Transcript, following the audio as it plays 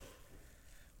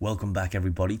Welcome back,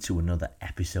 everybody, to another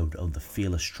episode of the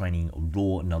Fearless Training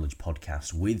Raw Knowledge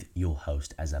Podcast with your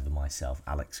host, as ever, myself,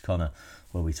 Alex Connor,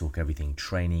 where we talk everything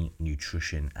training,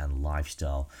 nutrition, and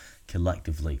lifestyle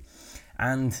collectively.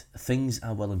 And things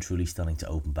are well and truly starting to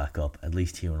open back up, at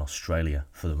least here in Australia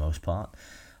for the most part.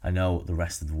 I know the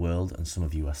rest of the world and some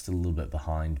of you are still a little bit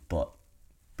behind, but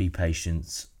be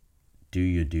patient, do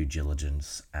your due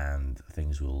diligence, and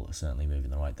things will certainly move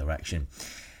in the right direction.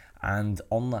 And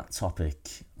on that topic,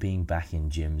 being back in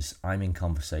gyms, I'm in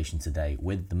conversation today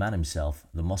with the man himself,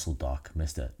 the muscle doc,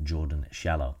 Mr. Jordan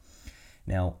Shallow.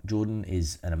 Now, Jordan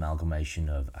is an amalgamation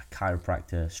of a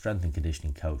chiropractor, strength and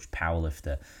conditioning coach,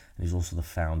 powerlifter, and he's also the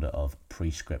founder of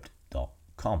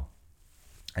Prescript.com.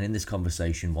 And in this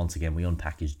conversation, once again, we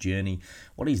unpack his journey,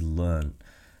 what he's learned,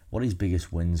 what his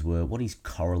biggest wins were, what he's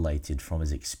correlated from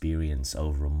his experience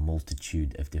over a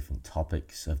multitude of different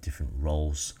topics, of different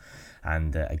roles,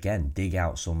 and again, dig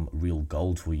out some real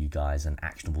gold for you guys and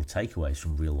actionable takeaways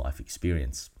from real life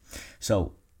experience.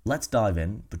 So let's dive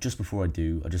in, but just before I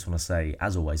do, I just want to say,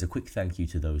 as always, a quick thank you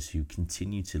to those who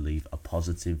continue to leave a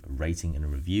positive rating and a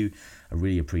review. I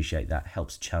really appreciate that. It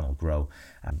helps the channel grow,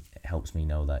 and it helps me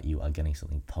know that you are getting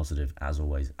something positive, as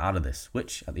always, out of this,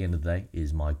 which at the end of the day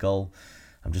is my goal.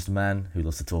 I'm just a man who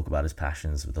loves to talk about his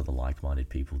passions with other like-minded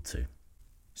people too.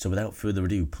 So without further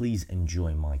ado, please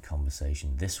enjoy my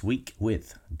conversation this week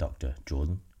with Dr.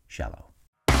 Jordan Shallow.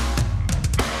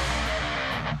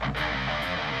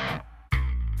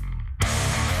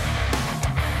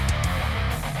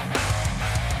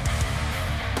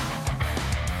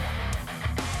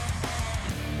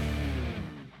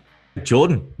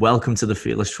 Jordan, welcome to the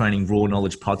Fearless Training Raw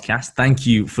Knowledge Podcast. Thank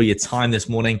you for your time this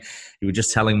morning. You were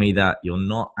just telling me that you're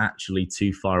not actually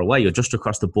too far away. You're just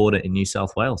across the border in New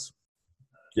South Wales.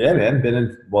 Yeah, man.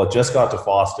 Just got to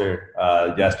Foster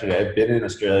yesterday. I've been in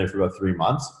Australia for about 3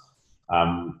 months.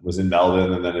 Was in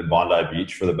Melbourne and then in Bondi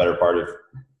Beach for the better part of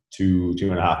two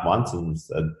and a half months, and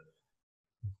said,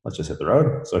 let's just hit the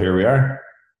road. So here we are.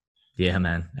 Yeah,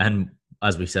 man. And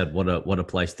as we said, what a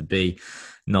place to be.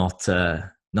 Not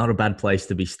a bad place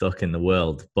to be stuck in the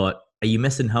world. But are you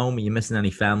missing home? Are you missing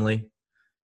any family?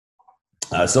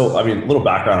 A little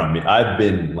background on me. I've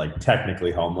been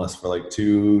technically homeless for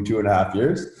two and a half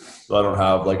years. So I don't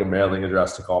have a mailing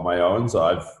address to call my own.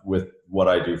 So with what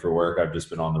I do for work, I've just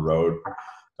been on the road,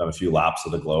 done a few laps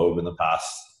of the globe in the past,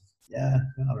 2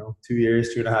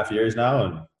 and a half years now.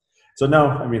 And so no,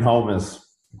 home is,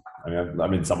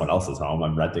 I'm in someone else's home.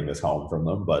 I'm renting this home from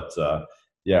them, but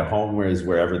home is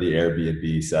wherever the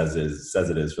Airbnb says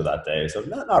it is for that day. So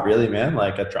not really, man.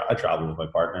 I travel with my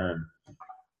partner, and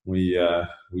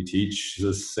we teach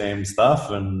the same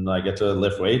stuff, and I get to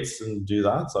lift weights and do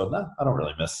that. So no, I don't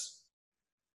really miss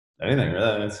anything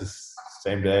really. It's just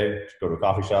same day, go to a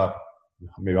coffee shop,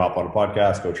 maybe hop on a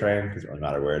podcast, go train. Doesn't really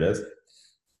matter where it is.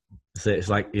 So it's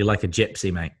like you're like a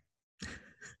gypsy, mate.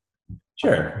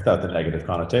 Sure, without the negative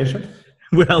connotation.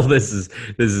 Well, this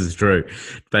is true,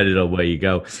 depending on where you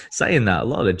go. Saying that, a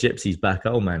lot of the gypsies back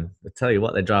home, man, I tell you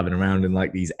what, they're driving around in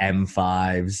these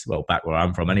M5s, well, back where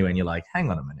I'm from anyway, and you're like,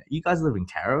 hang on a minute, you guys live in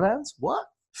caravans? What?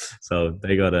 So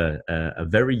they got a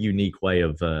very unique way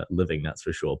of living, that's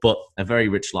for sure. But a very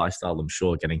rich lifestyle, I'm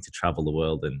sure, getting to travel the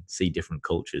world and see different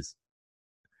cultures.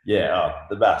 Yeah,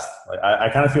 the best. I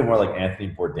kind of feel more like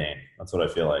Anthony Bourdain. That's what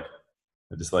I feel like.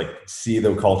 I just see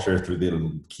the culture through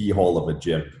the keyhole of a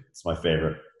gym. It's my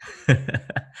favorite.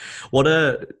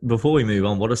 Before we move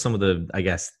on, what are some of the, I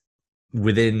guess,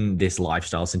 within this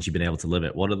lifestyle, since you've been able to live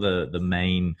it, what are the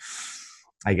main,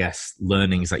 I guess,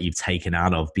 learnings that you've taken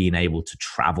out of being able to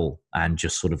travel and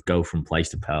just sort of go from place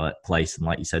to place and,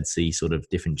 like you said, see sort of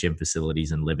different gym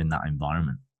facilities and live in that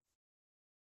environment?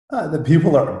 The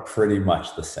people are pretty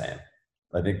much the same.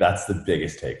 I think that's the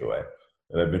biggest takeaway.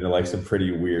 And I've been to some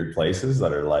pretty weird places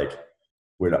that are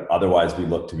would otherwise be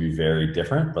looked to be very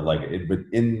different, but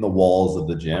within the walls of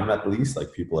the gym, at least,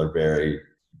 people are very,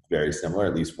 very similar,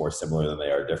 at least more similar than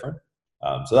they are different.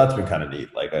 So that's been kind of neat,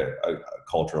 a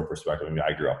cultural perspective.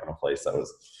 I grew up in a place that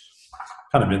was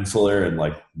kind of insular and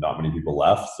not many people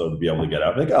left. So to be able to get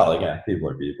out, people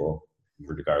are people,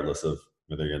 regardless of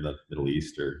whether you're in the Middle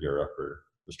East or Europe or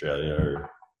Australia or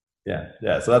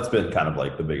So that's been kind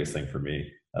of the biggest thing for me.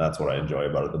 And that's what I enjoy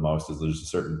about it the most, is there's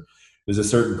a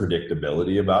certain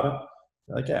predictability about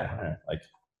it.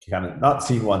 Kind of not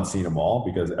seen one, seen them all,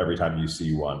 because every time you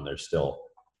see one, it's still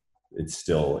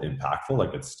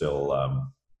impactful. It's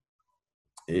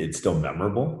still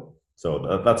memorable.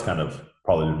 So that's kind of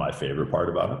probably my favorite part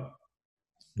about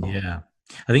it. Yeah.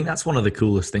 I think that's one of the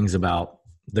coolest things about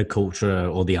the culture,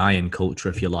 or the iron culture,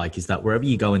 if you like, is that wherever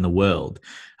you go in the world,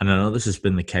 and I know this has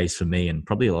been the case for me and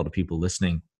probably a lot of people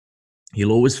listening,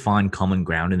 you'll always find common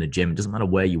ground in the gym. It doesn't matter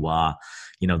where you are.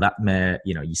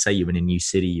 You say you're in a new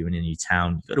city, you're in a new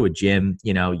town, you go to a gym,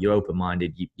 you're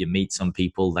open-minded, you meet some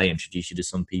people, they introduce you to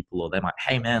some people, or they might,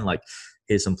 hey man, like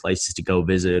here's some places to go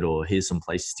visit, or here's some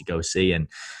places to go see. And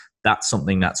that's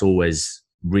something that's always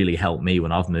really helped me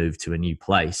when I've moved to a new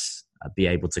place, be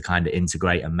able to kind of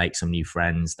integrate and make some new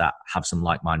friends that have some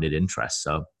like-minded interests.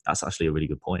 So that's actually a really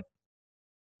good point.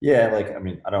 Yeah, like, I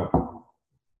mean, I don't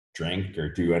drink or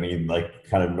do any like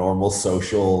kind of normal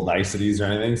social niceties or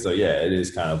anything. So yeah, it is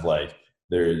kind of like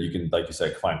there you can, like you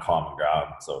said, find common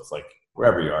ground. So it's like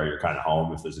wherever you are, you're kind of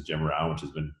home if there's a gym around,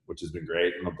 which has been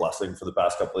great and a blessing for the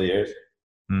past couple of years.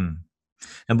 Hmm.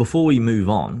 And before we move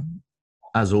on,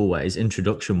 as always,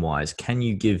 introduction wise, can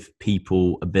you give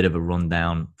people a bit of a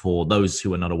rundown for those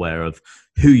who are not aware of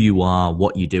who you are,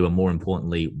 what you do, and more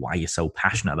importantly, why you're so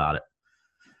passionate about it?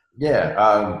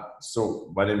 Yeah.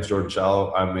 So my name is Jordan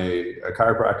Shallow. I'm a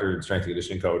chiropractor and strength and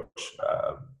conditioning coach.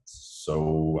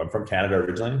 So I'm from Canada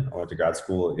originally. I went to grad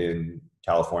school in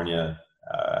California.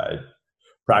 I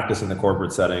practiced in the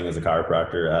corporate setting as a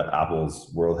chiropractor at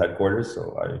Apple's world headquarters.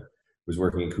 So I was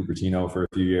working in Cupertino for a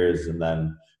few years and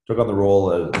then took on the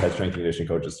role as head strength and conditioning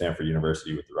coach at Stanford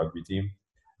University with the rugby team,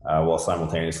 while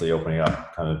simultaneously opening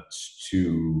up kind of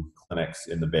two clinics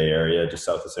in the Bay Area, just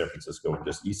south of San Francisco and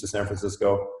just east of San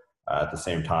Francisco. At the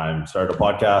same time, started a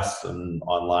podcast and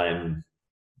online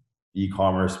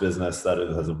e-commerce business that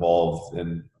has evolved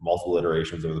in multiple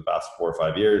iterations over the past 4 or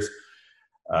 5 years.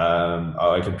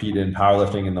 I compete in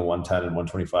powerlifting in the 110 and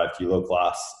 125 kilo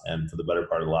class. And for the better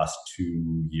part of the last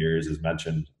 2 years, as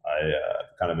mentioned, I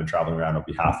kind of been traveling around on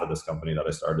behalf of this company that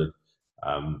I started,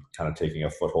 kind of taking a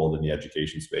foothold in the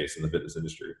education space in the fitness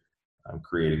industry. I'm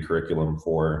creating curriculum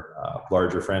for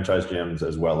larger franchise gyms,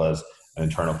 as well as an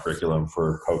internal curriculum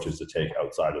for coaches to take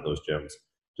outside of those gyms.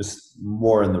 Just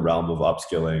more in the realm of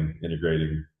upskilling,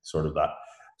 integrating sort of that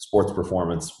sports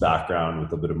performance background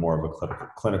with a bit of more of a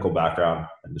clinical background,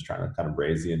 and just trying to kind of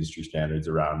raise the industry standards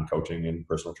around coaching and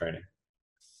personal training.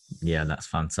 Yeah, that's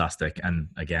fantastic. And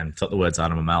again, took the words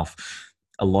out of my mouth.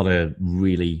 A lot of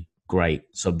really great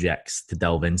subjects to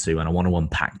delve into, and I want to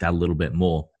unpack that a little bit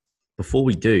more. Before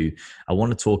we do, I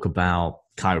want to talk about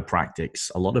chiropractics.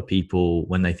 A lot of people,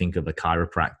 when they think of a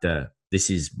chiropractor, this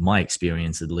is my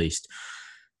experience at least,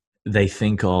 they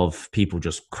think of people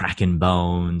just cracking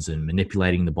bones and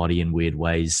manipulating the body in weird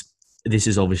ways. This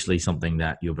is obviously something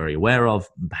that you're very aware of.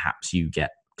 Perhaps you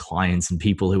get clients and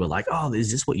people who are like, oh, is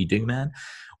this what you do, man?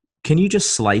 Can you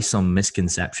just slay some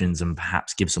misconceptions and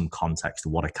perhaps give some context to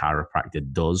what a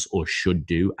chiropractor does or should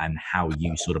do and how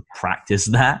you sort of practice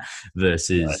that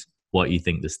versus what you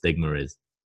think the stigma is?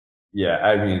 Yeah,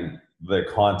 I mean, the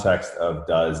context of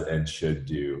does and should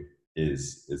do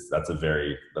is that's a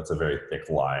very thick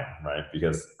line, right?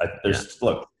 Because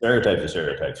look, stereotypes are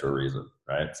stereotypes for a reason,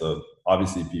 right? So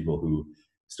obviously, people who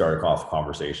start off a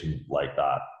conversation like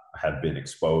that have been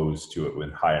exposed to it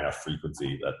with high enough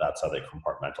frequency that that's how they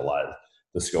compartmentalize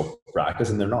the scope of practice,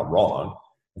 and they're not wrong.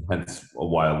 And hence,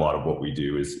 why a lot of what we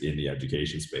do is in the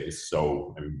education space.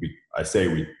 So I mean,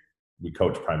 we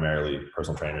coach primarily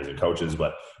personal trainers and coaches,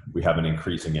 but we have an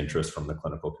increasing interest from the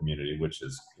clinical community, which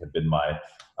has been my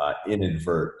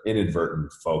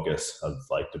inadvertent focus of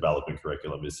like developing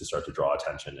curriculum, is to start to draw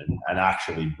attention and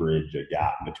actually bridge a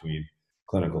gap between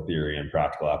clinical theory and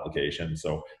practical application.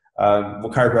 So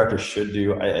what chiropractors should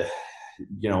do,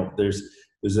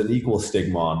 there's an equal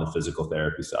stigma on the physical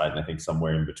therapy side, and I think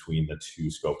somewhere in between the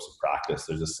two scopes of practice,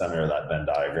 there's a center of that Venn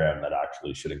diagram that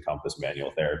actually should encompass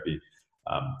manual therapy.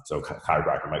 So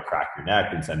chiropractor might crack your neck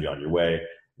and send you on your way,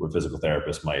 where physical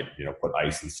therapists might, put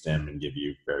ice and stim and give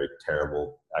you very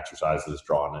terrible exercises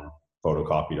drawn and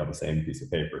photocopied on the same piece of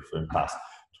paper for the past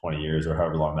 20 years or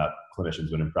however long that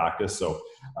clinician's been in practice. So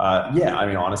yeah, I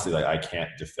mean, honestly, like I can't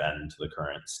defend the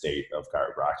current state of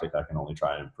chiropractic. I can only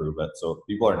try and improve it. So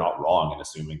people are not wrong in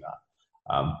assuming that.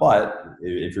 But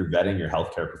if you're vetting your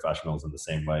healthcare professionals in the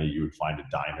same way you would find a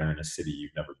diner in a city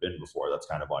you've never been before, that's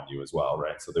kind of on you as well,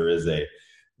 right? So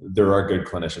there are good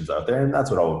clinicians out there, and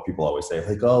that's what people always say,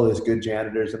 like, oh, there's good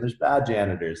janitors and there's bad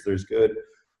janitors. There's good,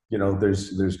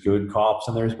 there's good cops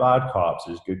and there's bad cops.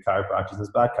 There's good chiropractors and there's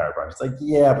bad chiropractors. It's like,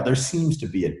 yeah, but there seems to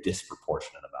be a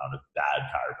disproportionate amount of bad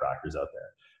chiropractors out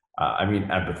there. I mean,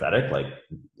 empathetic, like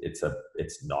it's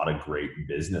not a great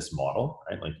business model,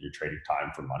 right? Like you're trading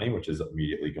time for money, which is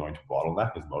immediately going to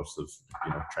bottleneck, as most of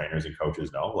trainers and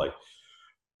coaches know. Like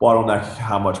bottleneck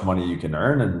how much money you can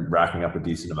earn, and racking up a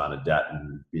decent amount of debt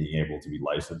and being able to be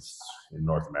licensed in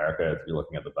North America. You're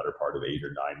looking at the better part of 8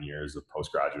 or 9 years of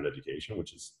postgraduate education,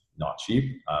 which is not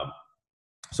cheap.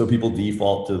 So people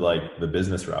default to like the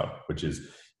business route, which is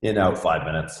in, out, 5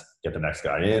 minutes. get the next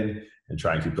guy in and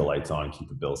try and keep the lights on, keep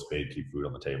the bills paid, keep food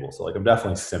on the table. So like, I'm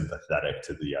definitely sympathetic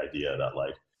to the idea that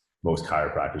like most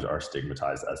chiropractors are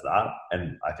stigmatized as that.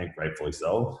 And I think rightfully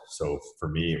so. So for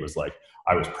me, it was like,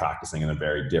 I was practicing in a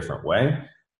very different way.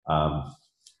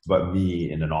 But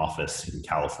me in an office in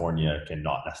California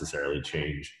cannot necessarily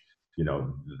change,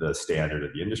 the standard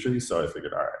of the industry. So I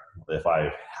figured, all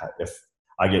right, if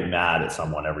I get mad at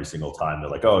someone every single time, they're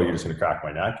like, oh, you're just going to crack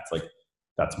my neck. It's like,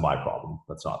 that's my problem.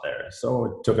 That's not theirs. So I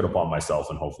took it upon myself,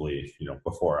 and hopefully,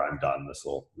 before I'm done, this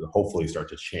will hopefully start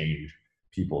to change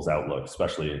people's outlook,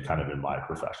 especially kind of in my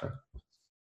profession.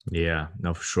 Yeah,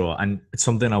 no, for sure. And it's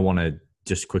something I want to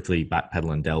just quickly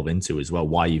backpedal and delve into as well,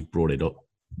 why you've brought it up,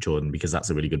 Jordan, because that's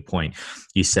a really good point.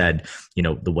 You said,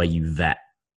 the way you vet,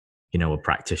 a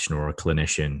practitioner or a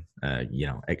clinician,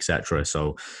 etc.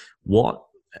 So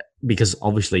because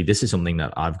obviously this is something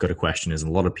that I've got a question is, a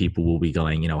lot of people will be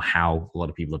going, how a lot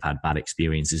of people have had bad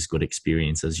experiences, good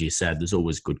experience, as you said, there's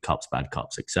always good cops, bad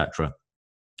cops, etc.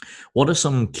 What are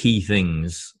some key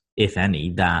things, if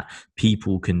any, that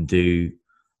people can do,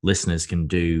 listeners can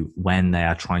do when they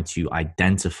are trying to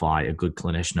identify a good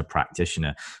clinician, a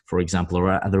practitioner? For example,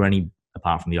 are there any,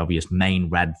 apart from the obvious, main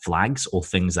red flags or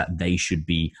things that they should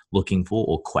be looking for,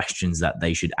 or questions that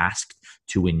they should ask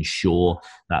to ensure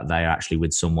that they are actually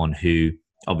with someone who,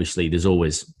 obviously there's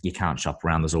always, you can't shop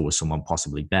around, there's always someone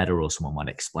possibly better, or someone might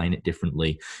explain it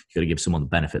differently. You got to give someone the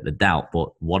benefit of the doubt. But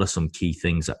what are some key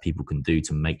things that people can do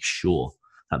to make sure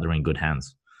that they're in good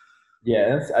hands?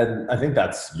 Yeah, I think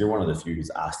you're one of the few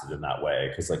who's asked it in that way,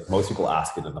 because like most people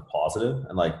ask it in the positive,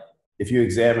 and like if you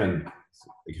examine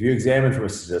from a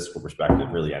statistical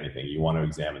perspective, really anything, you want to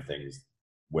examine things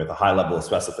with a high level of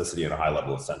specificity and a high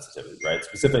level of sensitivity, right?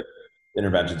 Specific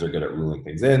interventions are good at ruling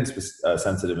things in,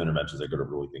 sensitive interventions are good at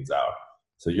ruling things out.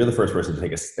 So you're the first person to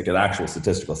take an actual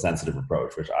statistical sensitive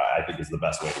approach, which I think is the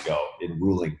best way to go in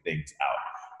ruling things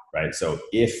out, right? So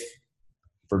if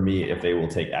they will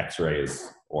take x-rays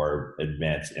or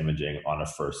advanced imaging on a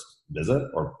first visit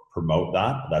or promote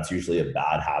that, that's usually a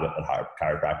bad habit that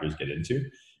chiropractors get into.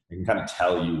 It can kind of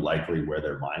tell you likely where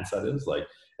their mindset is. Like,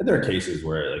 and there are cases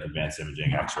where like advanced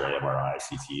imaging, x-ray, MRI,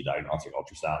 CT, diagnostic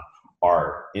ultrasound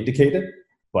are indicated.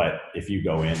 But if you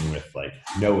go in with like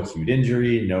no acute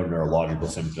injury, no neurological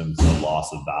symptoms, no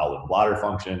loss of bowel and bladder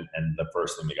function, and the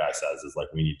first thing the guy says is like,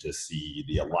 we need to see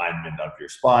the alignment of your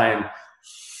spine,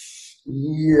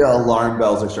 yeah, alarm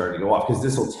bells are starting to go off, because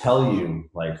this will tell you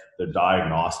like the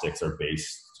diagnostics are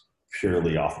based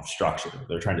purely off of structure.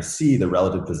 They're trying to see the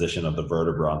relative position of the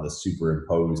vertebra on the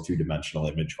superimposed two-dimensional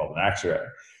image called an X-ray,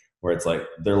 where it's like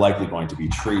they're likely going to be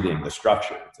treating the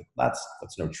structure. It's like,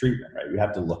 that's no treatment, right? You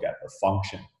have to look at the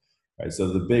function, right? So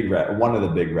one of the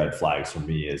big red flags for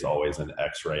me is always an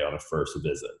X-ray on a first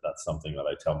visit. That's something that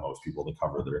I tell most people to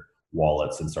cover their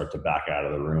wallets and start to back out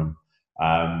of the room.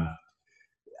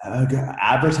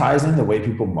 Advertising, the way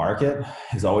people market,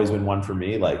 has always been one for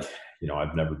me. Like,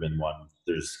 I've never been one.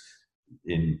 There's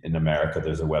in America,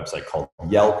 there's a website called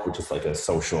Yelp, which is like a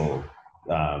social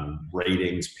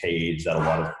ratings page that a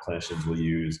lot of clinicians will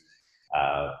use.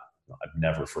 I've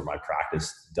never, for my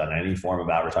practice, done any form of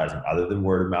advertising other than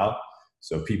word of mouth.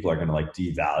 So people are going to like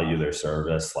devalue their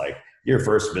service. Like, your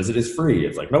first visit is free.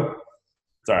 It's like, nope,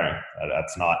 sorry,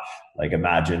 that's not. Like,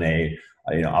 imagine a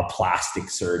plastic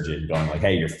surgeon going like,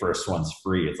 hey, your first one's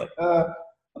free. It's like,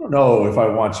 I don't know if I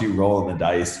want you rolling the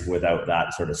dice without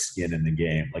that sort of skin in the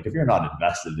game. Like, if you're not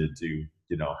invested into,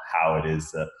 how it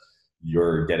is that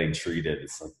you're getting treated,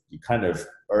 it's like you kind of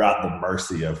are at the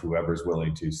mercy of whoever's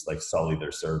willing to like sully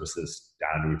their services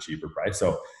down to a cheaper price.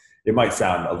 So it might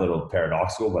sound a little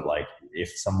paradoxical, but like, if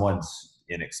someone's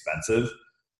inexpensive,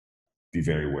 be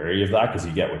very wary of that, because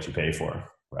you get what you pay for,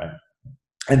 right?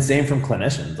 And same from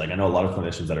clinicians. Like, I know a lot of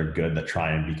clinicians that are good that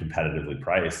try and be competitively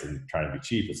priced and try to be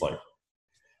cheap. It's like,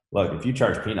 look, if you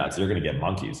charge peanuts, you're going to get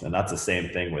monkeys. And that's the same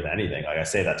thing with anything. Like, I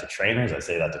say that to trainers, I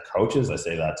say that to coaches, I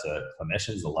say that to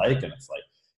clinicians alike. And it's like,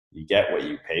 you get what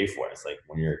you pay for. It's like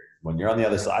when you're on the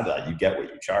other side of that, you get what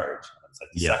you charge. And it's like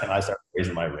the second I started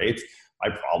raising my rates, my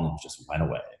problems just went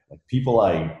away. Like, people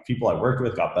I worked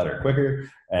with got better quicker,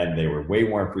 and they were way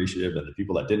more appreciative. And the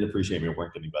people that didn't appreciate me or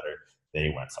weren't getting better,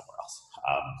 they went somewhere else.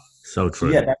 So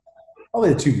true. Yeah, that's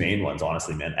probably the two main ones,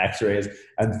 honestly, man. X-rays,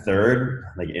 and third,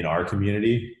 like in our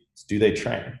community, do they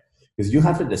train? Because you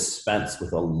have to dispense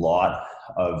with a lot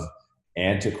of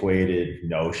antiquated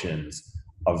notions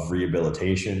of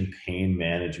rehabilitation, pain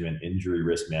management, injury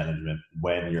risk management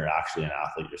when you're actually an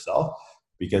athlete yourself.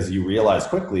 Because you realize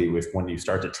quickly when you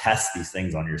start to test these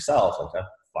things on yourself, like, that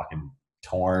fucking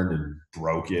torn and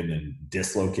broken and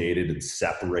dislocated and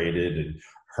separated and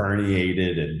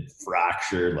herniated and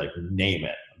fractured, like, name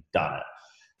it. done it.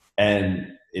 And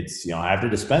it's, I have to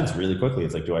dispense really quickly.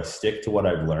 It's like, do I stick to what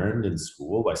I've learned in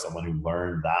school by someone who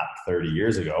learned that 30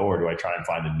 years ago, or do I try and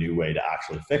find a new way to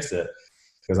actually fix it?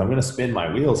 Because I'm going to spin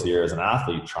my wheels here as an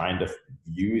athlete trying to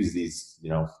use these,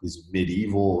 these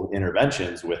medieval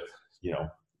interventions with,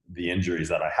 the injuries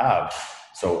that I have.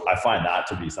 So I find that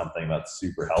to be something that's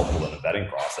super helpful in the vetting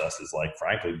process is like,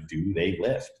 frankly, do they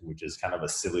lift? Which is kind of a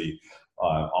silly,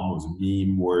 almost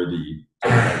meme-worthy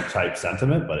type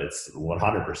sentiment, but it's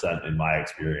 100% in my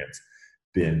experience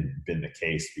been the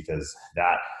case, because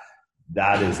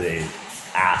that is a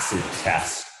acid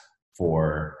test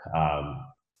for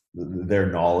their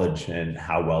knowledge and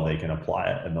how well they can apply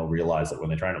it. And they'll realize that when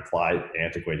they try and apply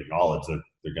antiquated knowledge,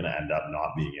 they're going to end up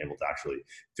not being able to actually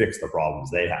fix the problems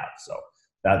they have. So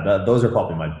those are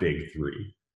probably my big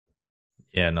three.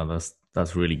 Yeah, no,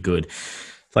 that's really good.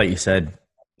 Like you said,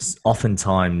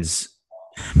 oftentimes,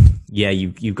 yeah,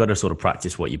 you've got to sort of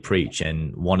practice what you preach.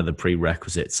 And one of the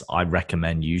prerequisites I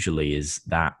recommend usually is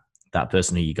that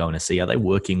person who you're going to see, are they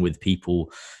working with people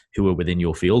who are within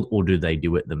your field, or do they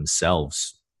do it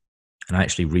themselves? And I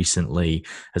actually recently,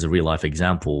 as a real life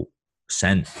example,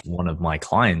 sent one of my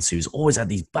clients who's always had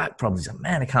these back problems. He's like,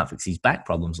 man, I can't fix these back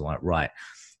problems. I'm like, right.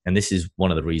 And this is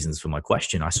one of the reasons for my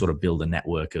question. I sort of build a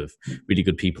network of really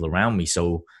good people around me.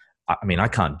 So, I mean, I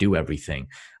can't do everything.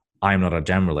 I'm not a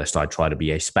generalist. I try to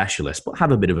be a specialist, but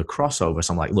have a bit of a crossover.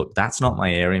 So I'm like, look, that's not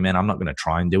my area, man. I'm not going to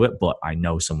try and do it, but I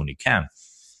know someone who can.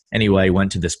 Anyway,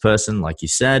 went to this person, like you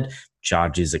said,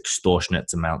 charges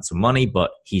extortionate amounts of money,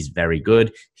 but he's very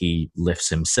good. He lifts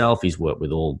himself. He's worked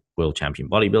with all world champion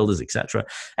bodybuilders, etc.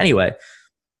 Anyway,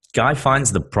 guy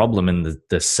finds the problem in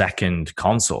the second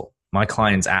consult. My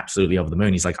client's absolutely over the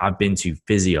moon. He's like, I've been to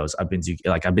physios. I've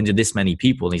been to this many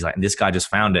people. And he's like, and this guy just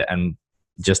found it. And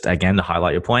just again, to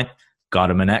highlight your point,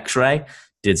 got him an x-ray,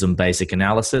 did some basic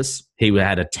analysis. He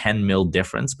had a 10 mil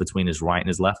difference between his right and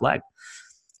his left leg.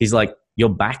 He's like, your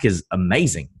back is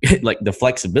amazing, like the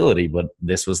flexibility, but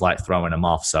this was like throwing him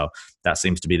off. So that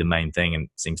seems to be the main thing and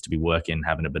seems to be working,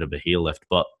 having a bit of a heel lift.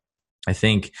 But I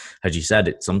think, as you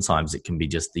said, sometimes it can be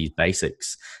just these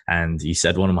basics. And you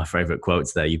said one of my favorite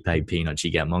quotes there, you pay peanuts,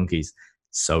 you get monkeys.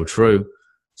 So true.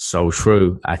 So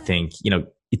true. I think,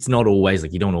 it's not always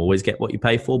like you don't always get what you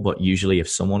pay for, but usually if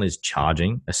someone is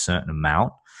charging a certain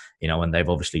amount, and they've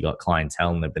obviously got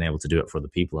clientele and they've been able to do it for other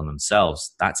people and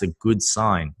themselves, that's a good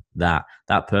sign that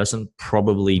that person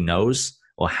probably knows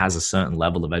or has a certain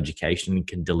level of education and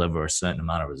can deliver a certain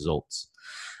amount of results.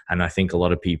 And I think a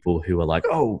lot of people who are like,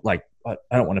 oh, like, I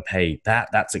don't want to pay that,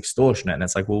 that's extortionate. And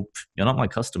it's like, well, you're not my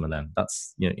customer then.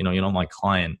 That's, you're not my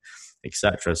client,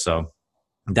 etc. So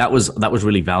that was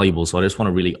really valuable. So I just want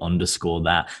to really underscore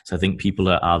that. So I think people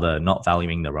are either not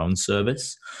valuing their own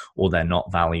service, or they're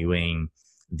not valuing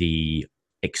the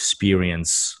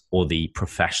experience or the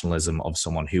professionalism of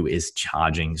someone who is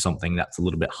charging something that's a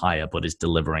little bit higher, but is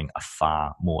delivering a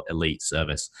far more elite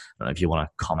service. I don't know if you want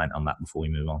to comment on that before we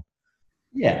move on.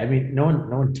 Yeah, I mean, no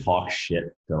one talks shit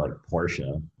to like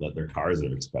Porsche that their cars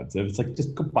are expensive. It's like,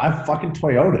 just go buy a fucking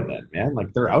Toyota then, man.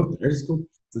 Like, they're out there. Just go.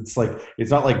 It's like,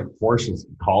 it's not like Porsche's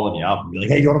calling you up and be like,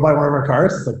 hey, you want to buy one of our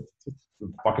cars? It's like,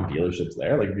 the fucking dealership's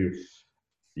there. Like, dude,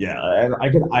 yeah, and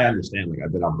I understand. Like,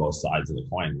 I've been on both sides of the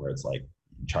coin where it's like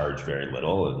you charge very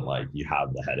little and like you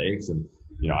have the headaches. And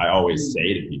I always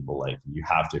say to people, like, you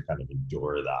have to kind of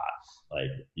endure that. Like,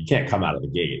 you can't come out of the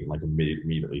gate and like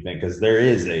immediately think, because there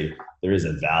is a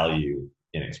value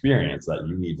in experience that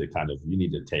you need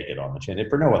to take it on the chin, if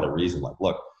for no other reason. Like,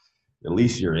 look, at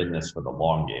least you're in this for the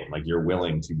long game. Like, you're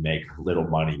willing to make little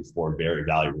money for very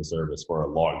valuable service for a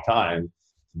long time.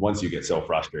 Once you get so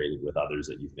frustrated with others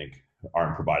that you think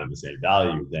aren't providing the same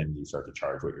value, then you start to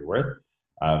charge what you're worth.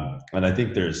 And I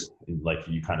think there's, like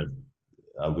you kind of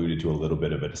alluded to, a little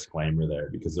bit of a disclaimer there,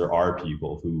 because there are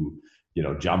people who,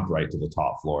 jump right to the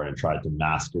top floor and try to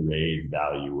masquerade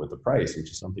value with the price, which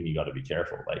is something you got to be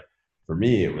careful. Like, for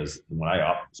me, it was when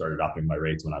I started upping my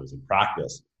rates when I was in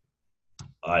practice,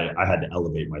 I had to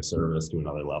elevate my service to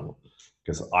another level,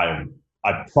 because I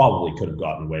probably could have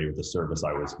gotten away with the service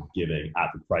I was giving at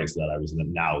the price that I was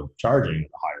now charging at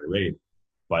a higher rate.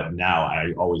 But now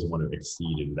I always want to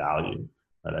exceed in value.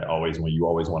 And you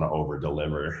always want to over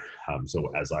deliver.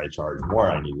 So as I charge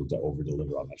more, I needed to over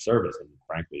deliver on my service. And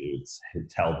frankly,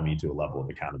 it held me to a level of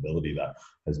accountability that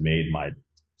has made my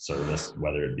service,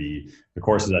 whether it be the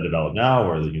courses I develop now,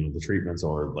 or the treatments,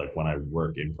 or like when I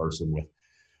work in person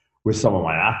with some of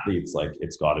my athletes, like,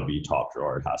 it's got to be top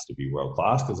drawer. It has to be world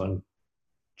class, because I'm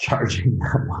charging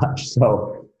that much.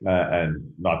 So,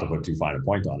 and not to put too fine a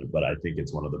point on it, but I think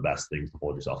it's one of the best things to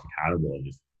hold yourself accountable.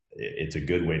 And it's a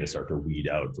good way to start to weed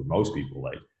out, for most people,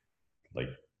 like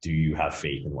do you have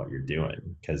faith in what you're doing?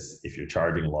 Because if you're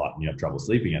charging a lot and you have trouble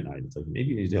sleeping at night, it's like maybe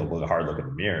you need to take a hard look in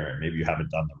the mirror, and maybe you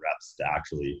haven't done the reps to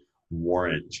actually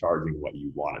warrant charging what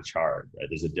you want to charge. Right?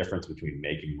 There's a difference between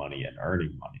making money and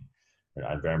earning money. And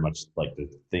I very much like to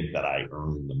think that I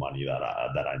earn the money that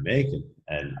I make,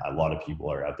 and a lot of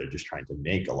people are out there just trying to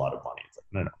make a lot of money. It's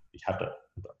like, no, you have to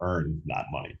earn that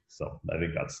money. So I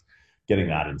think that's getting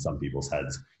that in some people's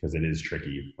heads, because it is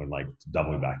tricky when, like,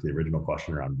 doubling back to the original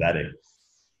question around vetting,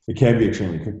 it can be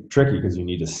extremely tricky because you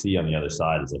need to see on the other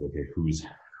side, it's like, okay,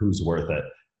 who's worth it,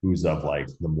 who's of like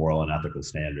the moral and ethical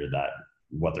standard that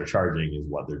what they're charging is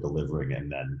what they're delivering,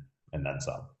 and then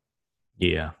some.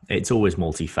 Yeah, it's always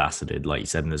multifaceted, like you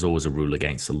said, and there's always a rule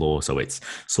against the law. So it's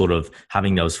sort of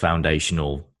having those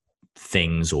foundational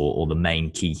things, or the main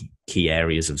key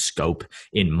areas of scope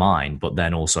in mind, but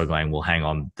then also going, well, hang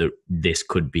on, this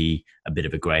could be a bit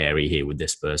of a gray area here with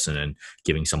this person, and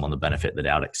giving someone the benefit of the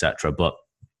doubt, etc. But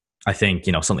I think,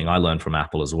 something I learned from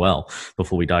Apple as well,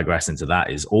 before we digress into that,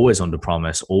 is always under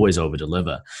promise, always over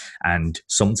deliver. And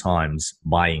sometimes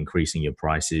by increasing your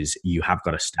prices, you have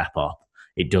got to step up.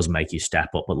 It does make you step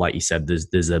up. But like you said,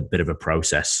 there's a bit of a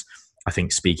process. I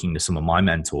think speaking to some of my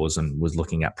mentors and was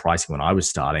looking at pricing when I was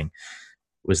starting,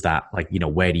 was that like,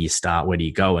 where do you start? Where do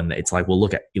you go? And it's like, well,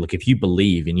 look, if you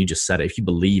believe, and you just said it, if you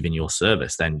believe in your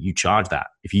service, then you charge that.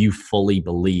 If you fully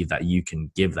believe that you can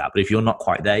give that. But if you're not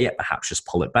quite there yet, perhaps just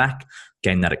pull it back,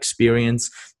 gain that experience,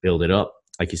 build it up.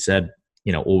 Like you said,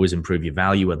 always improve your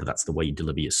value, whether that's the way you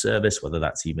deliver your service, whether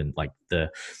that's even like the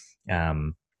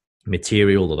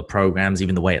material or the programs,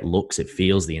 even the way it looks, it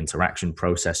feels, the interaction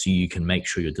process, so you can make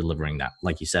sure you're delivering that,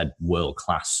 like you said,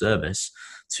 world-class service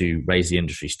to raise the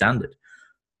industry standard.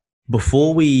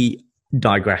 Before we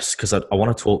digress, because I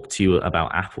want to talk to you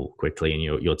about Apple quickly and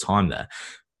your time there,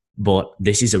 but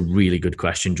this is a really good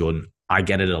question, Jordan. I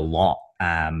get it a lot,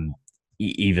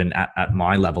 even at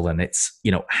my level, and it's,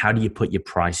 how do you put your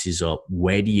prices up?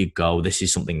 Where do you go? This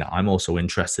is something that I'm also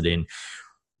interested in.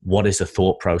 What is the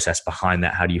thought process behind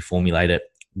that? How do you formulate it?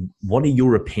 What are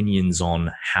your opinions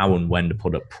on how and when to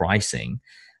put up pricing?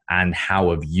 And how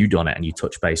have you done it? And you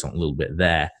touch base on a little bit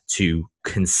there to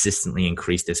consistently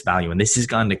increase this value. And this is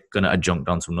going to adjunct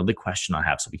onto another question I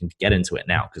have, so we can get into it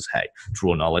now, because, hey,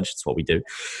 draw knowledge, it's what we do,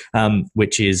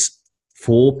 which is,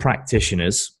 for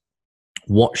practitioners,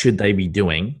 what should they be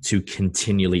doing to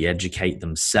continually educate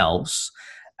themselves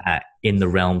in the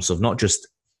realms of not just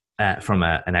from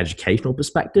an educational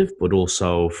perspective, but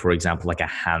also, for example, like a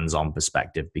hands-on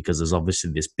perspective, because there's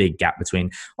obviously this big gap between,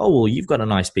 oh, well, you've got a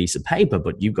nice piece of paper,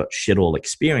 but you've got shit all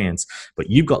experience, but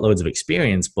you've got loads of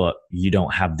experience, but you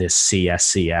don't have this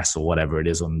CSCS or whatever it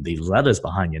is on these letters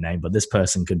behind your name, but this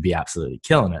person could be absolutely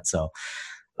killing it. So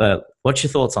what's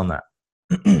your thoughts on that?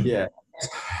 Yeah.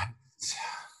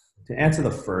 To answer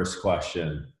the first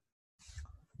question,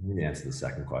 let me answer the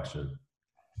second question.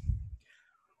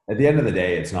 At the end of the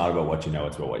day, it's not about what you know,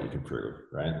 it's about what you can prove,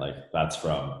 right? Like, that's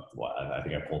from what I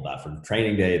think I pulled that from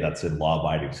Training Day. That's in Law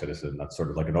Abiding Citizen. That's sort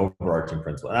of like an overarching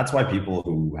principle. And that's why people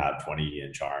who have 20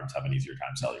 in charms have an easier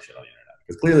time selling shit on the internet,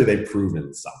 because clearly they've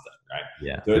proven something, right?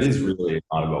 Yeah. So it is really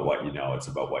not about what you know, it's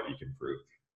about what you can prove.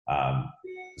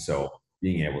 So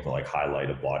being able to like highlight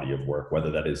a body of work,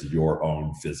 whether that is your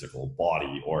own physical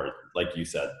body, or like you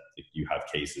said, if you have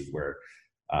cases where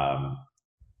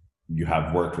you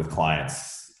have worked with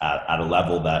clients at a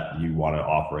level that you want to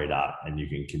operate at, and you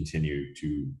can continue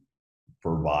to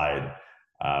provide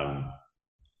a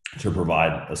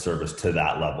service to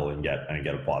that level and get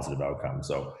a positive outcome.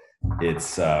 So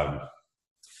it's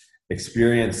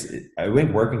experience. I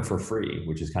think working for free,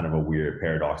 which is kind of a weird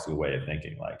paradoxical way of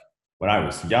thinking. Like, when I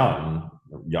was young,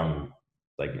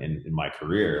 like in my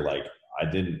career, like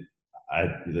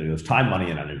there was time,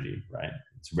 money, and energy, right?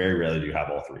 It's very rarely do you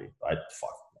have all three.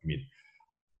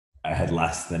 I had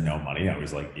less than no money. I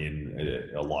was like in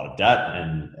a lot of debt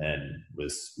and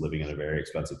was living in a very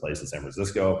expensive place in San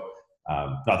Francisco.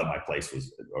 Not that my place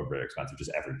was very expensive,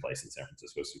 just every place in San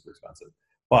Francisco is super expensive.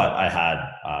 But I had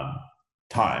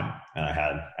time and I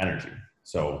had energy.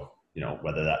 So,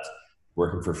 whether that's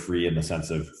working for free in the sense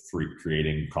of free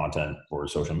creating content for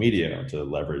social media to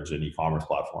leverage an e-commerce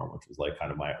platform, which was like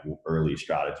kind of my early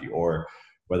strategy, or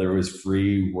whether it was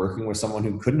free working with someone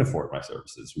who couldn't afford my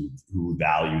services, who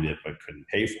valued it but couldn't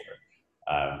pay for it.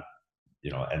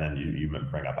 And then you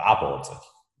bring up Apple. It's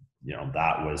like,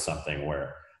 that was something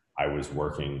where I was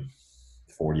working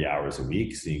 40 hours a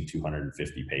week, seeing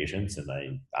 250 patients,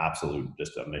 and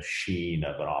just a machine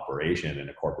of an operation in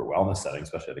a corporate wellness setting,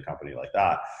 especially at a company like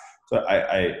that. So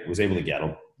I was able to get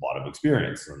a lot of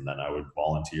experience, and then I would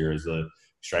volunteer as a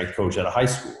strength coach at a high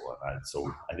school.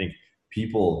 So I think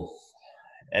people,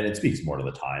 and it speaks more to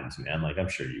the times, man. Like, I'm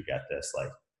sure you get this.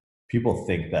 Like, people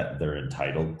think that they're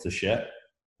entitled to shit.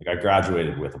 Like, I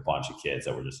graduated with a bunch of kids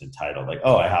that were just entitled. Like,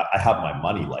 oh, I have my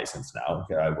money license now.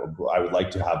 Okay, I would like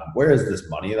to have. Where is this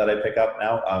money that I pick up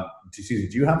now? Excuse me.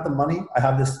 Do you have the money? I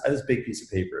have this big piece of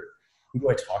paper. Who do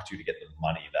I talk to get the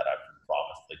money that I've been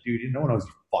promised? Like, dude, no one knows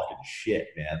you fucking shit,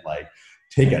 man. Like,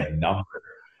 take a number.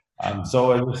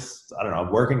 So it was, I don't know,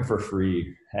 working for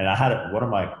free. And I had one of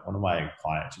my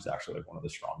clients, who's actually like one of the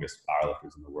strongest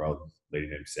powerlifters in the world, a lady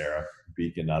named Sarah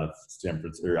Beacon out of San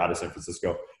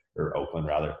Francisco, or Oakland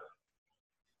rather.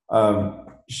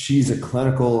 She's a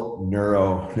clinical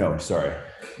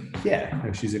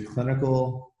she's a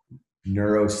clinical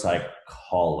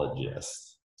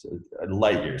neuropsychologist. So a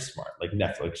light years smart, like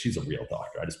Netflix. She's a real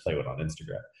doctor. I just play with on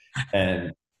Instagram.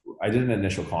 And I did an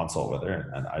initial consult with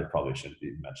her, and I probably shouldn't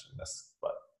be mentioning this,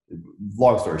 but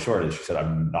long story short is she said,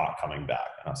 I'm not coming back.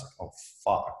 And I was like, oh,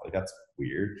 fuck, like, that's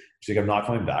weird. She's like, I'm not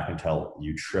coming back until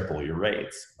you triple your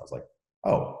rates. I was like,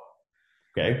 oh,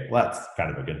 okay, well, that's kind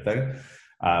of a good thing.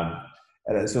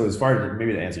 And so as far as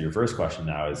maybe to answer your first question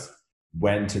now is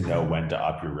when to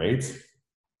up your rates.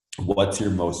 What's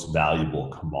your most valuable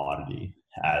commodity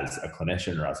as a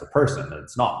clinician or as a person? And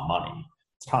it's not money,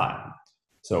 it's time.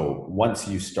 So once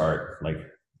you start like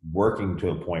working to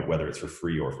a point, whether it's for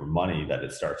free or for money, that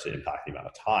it starts to impact the amount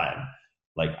of time.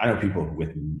 Like, I know people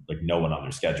with like no one on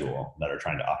their schedule that are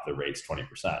trying to up their rates 20%.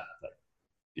 Like,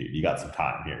 dude, you got some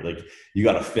time here. Like, you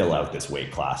got to fill out this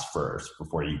weight class first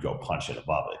before you go punch it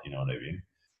above it. You know what I mean?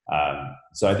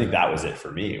 So I think that was it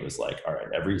for me. It was like, all right,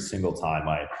 every single time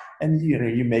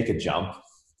you make a jump,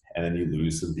 and then you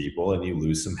lose some people, and you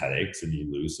lose some headaches, and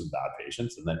you lose some bad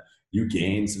patients, and then you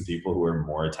gain some people who are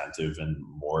more attentive and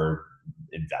more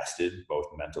invested, both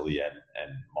mentally and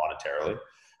monetarily.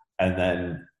 And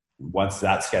then once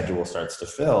that schedule starts to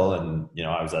fill, and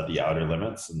I was at the outer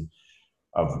limits and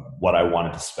of what I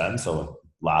wanted to spend. So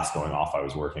last going off, I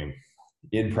was working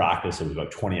in practice. It was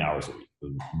about 20 hours a week.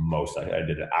 Most I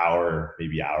did an hour,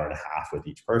 maybe hour and a half with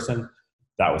each person.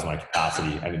 That was my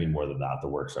capacity. Anything more than that, the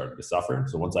work started to suffer.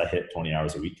 So once I hit 20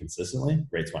 hours a week consistently,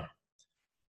 rates went up.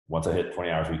 Once I hit 20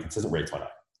 hours a week consistent, rates went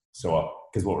up. So,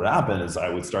 because what would happen is I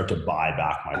would start to buy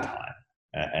back my time.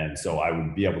 And so I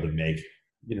would be able to make,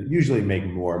 usually make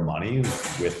more money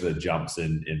with the jumps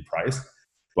in price,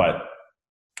 but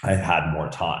I had more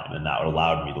time, and that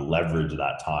allowed me to leverage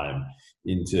that time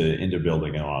into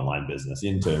building an online business,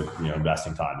 into,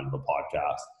 investing time into the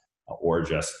podcast, or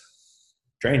just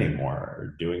training more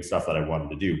or doing stuff that I wanted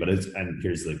to do. And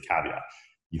here's the caveat.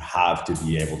 You have to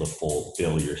be able to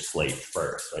fulfill your slate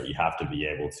first, right? You have to be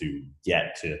able to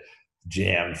get to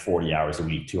jam 40 hours a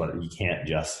week, 200. You can't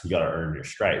just, you got to earn your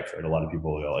stripes, right? A lot of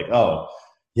people go like, oh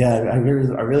yeah, I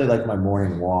really like my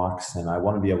morning walks, and I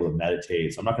want to be able to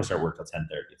meditate. So I'm not going to start work till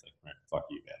 10:30. It's like, man, fuck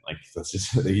you, man. Like, that's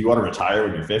just, you want to retire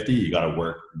when you're 50, you got to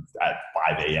work at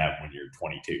 5 a.m. when you're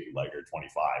 22, like, or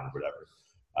 25 or whatever.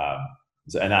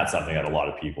 And that's something that a lot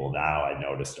of people now, I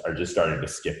noticed, are just starting to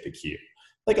skip the queue.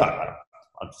 Like,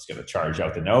 I'm just going to charge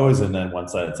out the nose. And then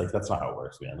once it's like, that's not how it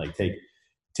works, man. Like, take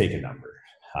a number.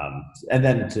 And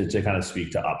then to kind of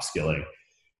speak to upskilling,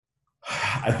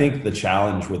 I think the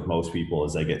challenge with most people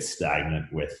is they get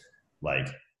stagnant with like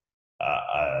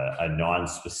a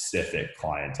non-specific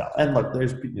clientele. And look,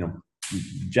 there's,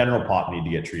 general pop need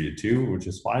to get treated too, which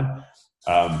is fine.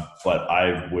 But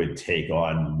I would take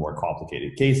on more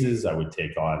complicated cases. I would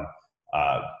take on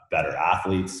better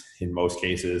athletes in most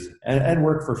cases, and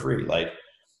work for free. Like,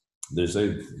 there's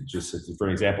just for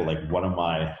an example, like one of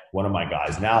my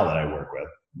guys now that I work with,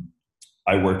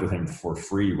 I worked with him for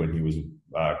free when he was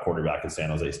quarterback at San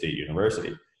Jose State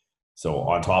University. So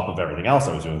on top of everything else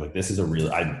I was doing, like, this is a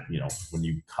real, when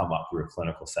you come up through a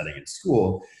clinical setting in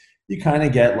school, you kind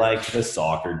of get like the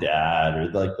soccer dad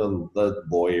or like the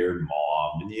lawyer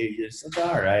mom, and you're just like,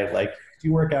 all right, like, do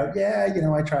you work out? Yeah,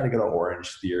 I try to go to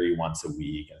Orange Theory once a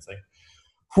week. And it's like,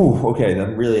 whew, okay,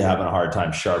 I'm really having a hard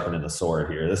time sharpening the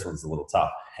sword here. This one's a little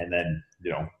tough. And then,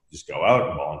 just go out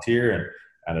and volunteer, and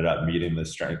ended up meeting the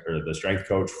strength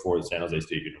coach for San Jose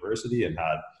State University, and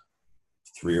had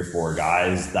 3 or 4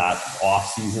 guys that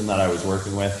off season that I was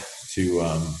working with to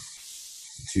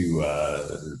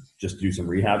just do some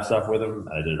rehab stuff with them.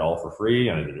 And I did it all for free,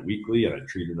 and I did it weekly, and I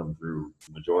treated them through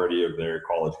the majority of their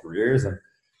college careers. And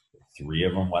 3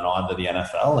 of them went on to the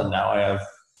NFL. And now I have,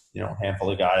 a handful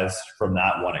of guys from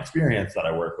that one experience that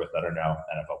I work with that are now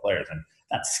NFL players. And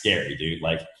that's scary, dude.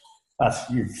 Like,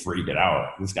 you freaking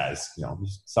out. These guys,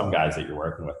 some guys that you're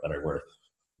working with that are worth,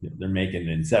 they're making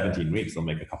in 17 weeks, they'll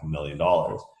make a couple $1 million.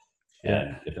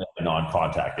 And if they have a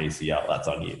non-contact ACL, that's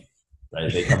on you,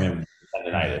 right? They come in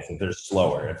tendonitis, if they're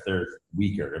slower, if they're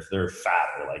weaker, if they're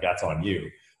fatter, like that's on you.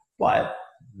 But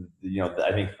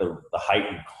I think the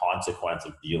heightened consequence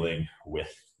of dealing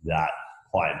with that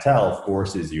clientele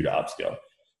forces you to upskill.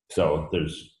 So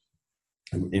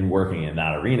in working in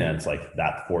that arena, it's like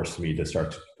that forced me to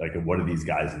start to, like, what do these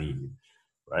guys need?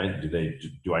 Right?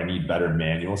 Do I need better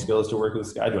manual skills to work with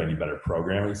this guy? Do I need better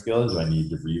programming skills? Do I need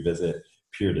to revisit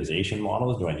periodization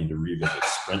models? Do I need to revisit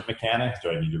sprint mechanics? Do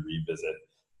I need to revisit,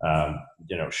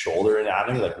 shoulder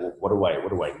anatomy? Like, what do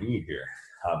I need here?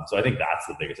 So I think that's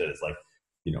the biggest hit is like,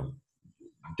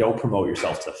 don't promote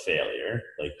yourself to failure.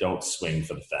 Like, don't swing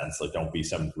for the fence. Like, don't be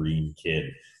some green kid,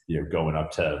 going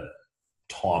up to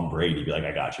Tom Brady, be like,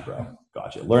 I got you, bro.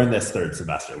 Got you. Learn this third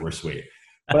semester. We're sweet.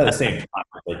 But at the same time,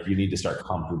 like, you need to start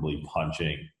comfortably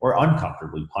punching or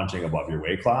uncomfortably punching above your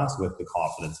weight class with the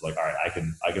confidence, like, all right,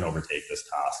 I can overtake this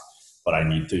task, but I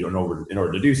need to, in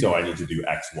order to do so, I need to do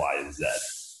X, Y, and Z.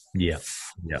 Yeah,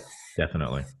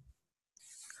 definitely.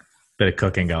 Bit of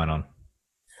cooking going on.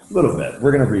 A little bit.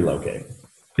 We're going to relocate.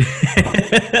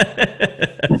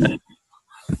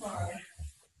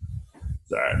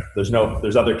 Sorry.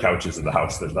 There's other couches in the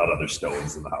house. There's not other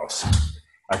stoves in the house.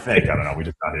 I think. I don't know. We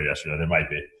just got here yesterday. There might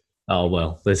be. Oh,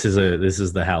 well, this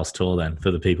is the house tour then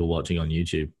for the people watching on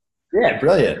YouTube. Yeah,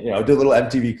 brilliant. Do a little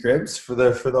MTV Cribs for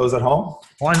those at home.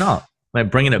 Why not? Like,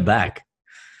 bringing it back.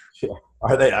 Yeah.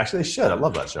 Are they actually? Should. I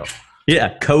love that show.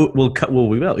 Yeah.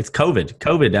 We will. It's COVID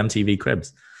MTV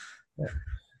Cribs. Yeah.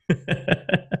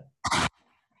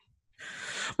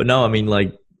 But no, I mean,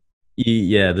 like,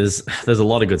 yeah, there's a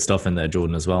lot of good stuff in there,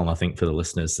 Jordan, as well. And I think for the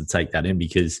listeners to take that in,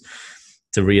 because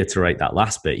to reiterate that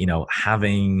last bit,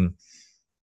 having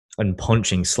and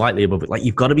punching slightly above it, like,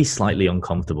 you've got to be slightly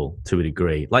uncomfortable to a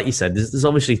degree. Like you said, there's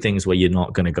obviously things where you're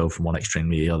not going to go from one extreme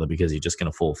to the other because you're just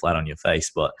going to fall flat on your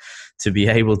face. But to be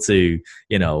able to,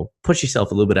 push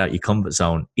yourself a little bit out your comfort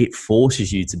zone, it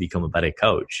forces you to become a better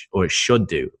coach, or it should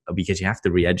do, because you have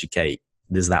to re-educate.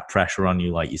 There's that pressure on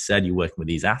you. Like you said, you're working with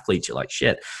these athletes. You're like,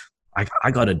 shit,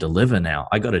 I got to deliver now.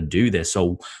 I got to do this.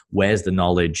 So where's the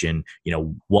knowledge, and,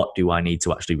 what do I need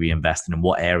to actually reinvest in, and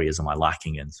what areas am I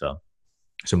lacking in? So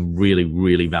some really,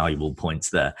 really valuable points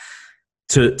there.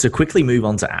 To quickly move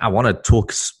on to, I want to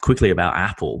talk quickly about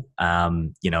Apple.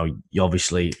 You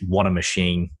obviously, what a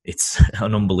machine. It's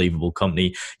an unbelievable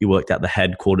company. You worked at the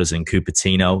headquarters in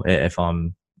Cupertino, if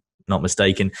I'm not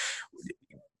mistaken.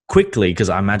 Quickly, because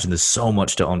I imagine there's so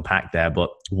much to unpack there, but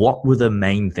what were the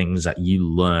main things that you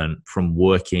learned from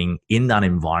working in that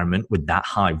environment with that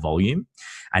high volume,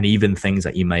 and even things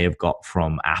that you may have got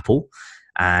from Apple?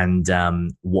 And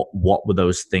what were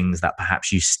those things that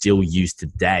perhaps you still use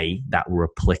today that were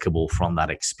applicable from that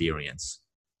experience?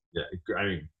 Yeah, I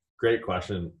mean, great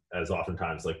question. As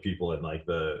oftentimes, like, people in like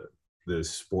the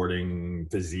sporting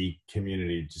physique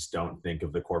community just don't think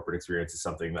of the corporate experience as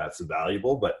something that's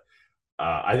valuable, but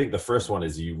I think the first one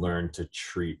is you learn to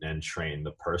treat and train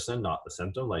the person, not the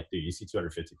symptom. Like, dude, you see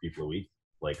 250 people a week.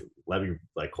 Like, let me,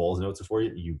 like, Cole's notes it for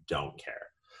you. You don't care.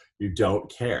 You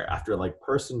don't care. After like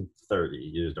person 30,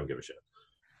 you just don't give a shit.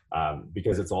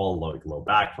 Because it's all like low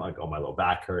back, like, oh, my low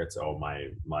back hurts. Oh,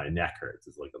 my neck hurts.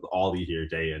 It's like all you hear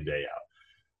day in, day out.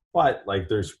 But like,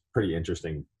 there's pretty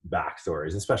interesting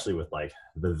backstories, especially with like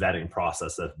the vetting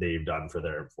process that they've done for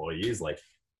their employees. Like,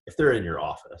 if they're in your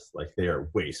office, like, they are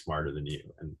way smarter than you.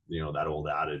 And that old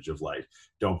adage of like,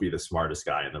 don't be the smartest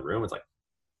guy in the room. It's like,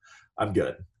 I'm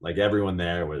good. Like, everyone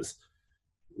there was,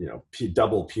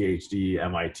 double PhD,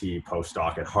 MIT,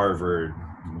 postdoc at Harvard,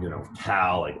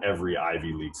 Cal, like every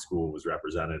Ivy League school was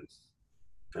represented.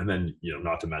 And then,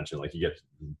 not to mention, like, you get to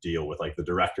deal with like the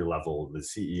director level, the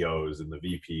CEOs and the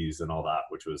VPs and all that,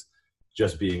 which was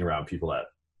just being around people that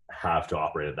have to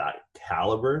operate at that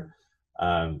caliber.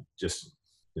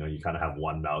 You kind of have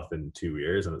one mouth and two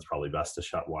ears, and it's probably best to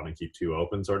shut one and keep two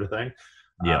open, sort of thing.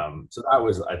 Yeah. So that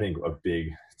was, I think, a big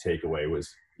takeaway was,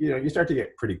 you start to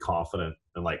get pretty confident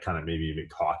and like kind of maybe even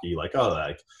cocky, like, oh,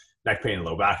 like neck pain and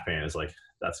low back pain is like,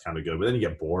 that's kind of good. But then you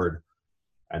get bored.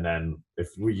 And then if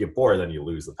we get bored, then you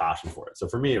lose the passion for it. So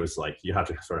for me, it was like, you have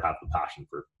to sort of have the passion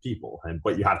for people,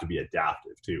 but you have to be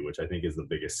adaptive too, which I think is the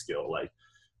biggest skill. Like,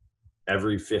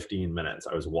 every 15 minutes,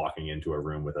 I was walking into a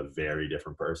room with a very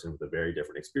different person, with a very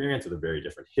different experience, with a very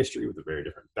different history, with a very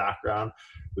different background,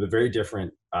 with a very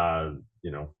different,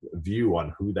 view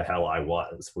on who the hell I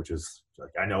was, which is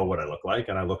like, I know what I look like,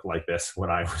 and I look like this when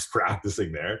I was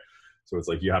practicing there. So it's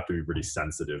like, you have to be pretty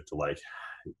sensitive to like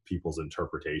people's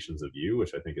interpretations of you,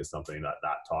 which I think is something that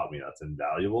taught me that's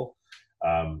invaluable.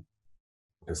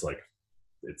 It's like,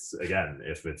 it's, again,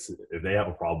 if they have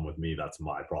a problem with me, that's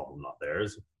my problem, not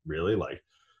theirs, really. Like,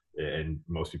 and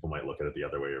most people might look at it the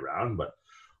other way around, but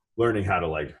learning how to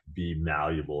like be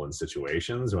malleable in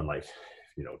situations when like,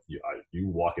 you know, you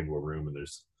walk into a room and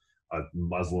there's a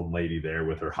Muslim lady there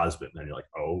with her husband, and you're like,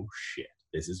 oh shit,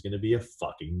 this is going to be a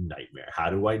fucking nightmare. How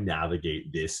do I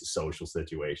navigate this social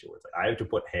situation where it's like I have to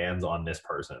put hands on this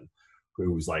person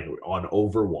who's like on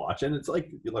Overwatch, and it's like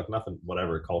nothing,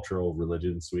 whatever, cultural,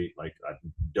 religion, sweet, like I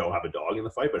don't have a dog in the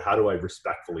fight, but how do I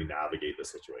respectfully navigate the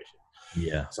situation?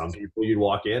 Yeah. Some people you'd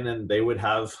walk in and they would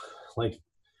have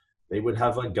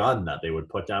a gun that they would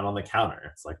put down on the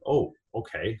counter. It's like, oh,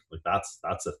 okay, like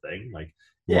that's a thing. Like,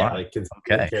 yeah, right. Like can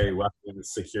someone carry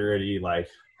weapons, security? Like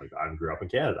I grew up in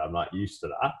Canada, I'm not used to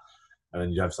that. And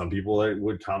then you have some people that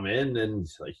would come in and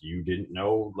like you didn't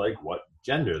know like what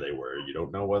gender they were. You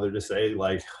don't know whether to say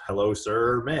like hello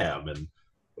sir or ma'am, and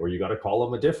or you got to call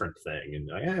them a different thing. And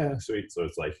like, yeah, sweet. So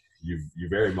it's like you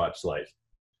very much like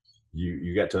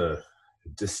you get to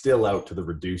distill out to the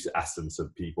reduced essence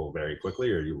of people very quickly,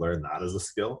 or you learn that as a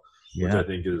skill, which I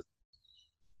think is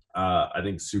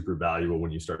super valuable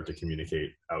when you start to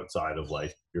communicate outside of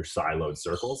like your siloed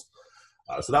circles.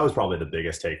 So that was probably the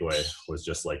biggest takeaway, was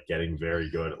just like getting very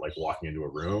good at like walking into a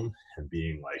room and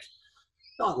being like,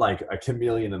 not like a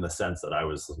chameleon in the sense that I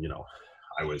was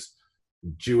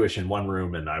Jewish in one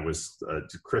room and I was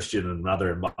Christian in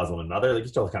another and Muslim in another. Like you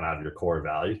still kind of have your core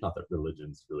values. Not that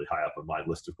religion's really high up on my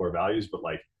list of core values, but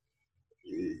like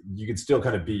you can still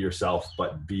kind of be yourself,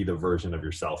 but be the version of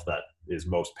yourself that is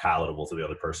most palatable to the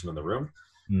other person in the room,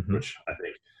 which I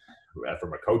think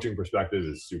from a coaching perspective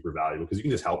is super valuable because you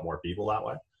can just help more people that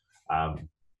way.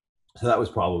 So that was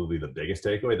probably the biggest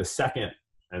takeaway. The second,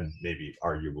 and maybe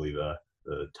arguably the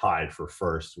tied for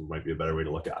first, might be a better way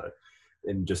to look at it,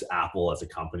 in just Apple as a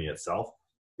company itself,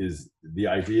 is the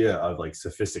idea of like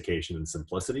sophistication and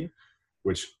simplicity,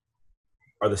 which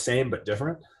are the same but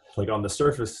different. Like on the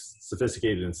surface,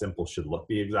 sophisticated and simple should look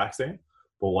the exact same,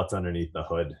 but what's underneath the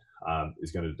hood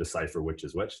is going to decipher which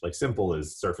is which. Like simple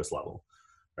is surface level,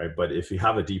 right? But if you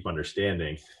have a deep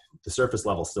understanding, the surface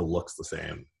level still looks the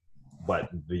same, but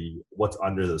what's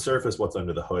under the surface, what's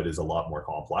under the hood is a lot more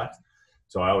complex.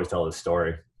 So I always tell this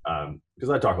story because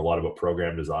I talk a lot about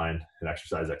program design and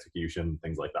exercise execution,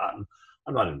 things like that. And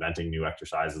I'm not inventing new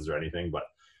exercises or anything, but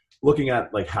looking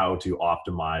at like how to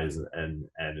optimize and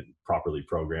properly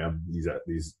program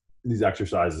these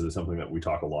exercises is something that we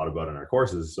talk a lot about in our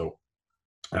courses. So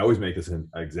I always make this an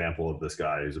example of this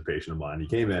guy who's a patient of mine. He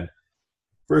came in,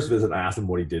 first visit, I asked him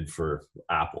what he did for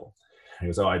Apple. He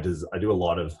goes, oh, I do a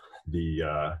lot of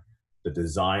the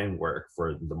design work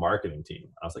for the marketing team.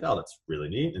 I was like, oh, that's really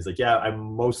neat. He's like, yeah, I'm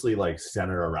mostly like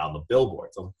centered around the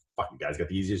billboards. I'm like, fucking guy's got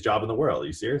the easiest job in the world. Are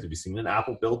you serious? Have you seen an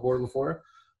Apple billboard before?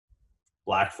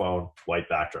 Black phone, white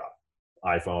backdrop,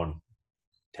 iPhone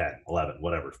 10, 11,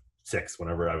 whatever, 6,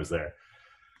 whenever I was there.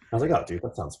 I was like, oh, dude,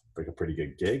 that sounds like a pretty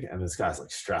good gig. And this guy's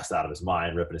like stressed out of his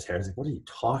mind, ripping his hair. He's like, what are you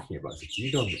talking about? He's like,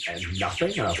 you don't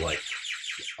nothing? And I was like,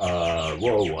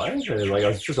 whoa, what? And like,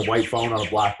 it's just a white phone on a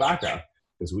black background.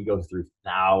 Because we go through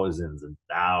thousands and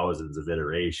thousands of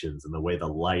iterations, and the way the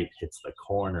light hits the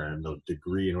corner and the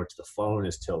degree in which the phone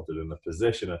is tilted and the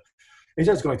position. And he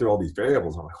starts going through all these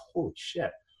variables. I'm like, holy shit.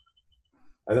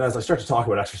 And then as I start to talk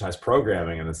about exercise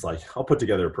programming, and it's like, I'll put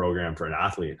together a program for an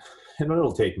athlete, and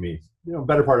it'll take me,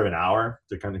 better part of an hour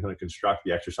to kind of construct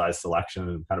the exercise selection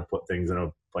and kind of put things in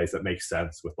a place that makes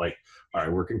sense with like, all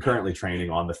right, we're concurrently training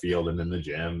on the field and in the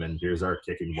gym, and here's our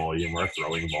kicking volume, our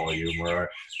throwing volume, or our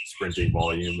sprinting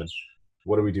volume, and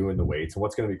what do we do in the weights, and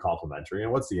what's going to be complementary,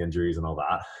 and what's the injuries and all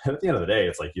that. And at the end of the day,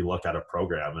 it's like you look at a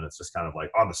program and it's just kind of like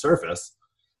on the surface,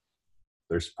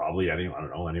 there's probably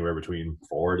anywhere between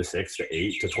 4 to 6 to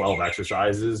 8 to 12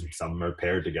 exercises. Some are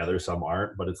paired together, some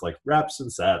aren't, but it's like reps and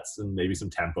sets and maybe some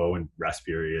tempo and rest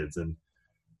periods. And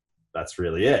that's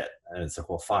really it. And it's like,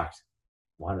 well, fuck,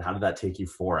 how did that take you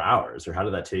 4 hours? Or how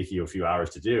did that take you a few hours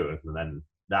to do? And then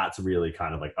that's really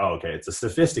kind of like, oh, okay, it's a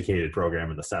sophisticated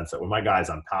program in the sense that when my guys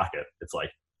unpack it, it's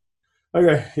like,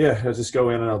 okay, yeah, I'll just go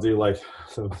in and I'll do like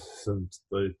some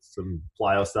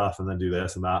plyo stuff and then do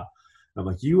this and that. I'm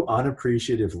like, you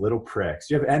unappreciative little pricks.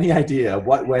 Do you have any idea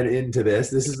what went into this?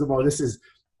 This is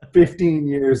 15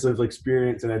 years of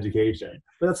experience and education.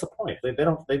 But that's the point.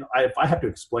 If I have to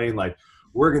explain, like,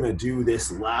 we're going to do this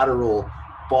lateral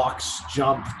box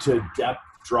jump to depth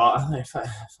draw, fuck's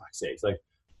sake. It's like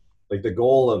the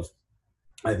goal of,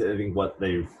 I think what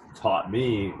they've taught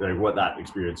me, like what that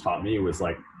experience taught me was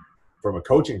like, from a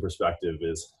coaching perspective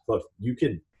is, look, you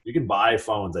can buy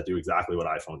phones that do exactly what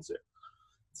iPhones do.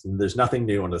 So there's nothing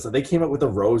new on this. And they came up with a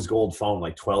rose gold phone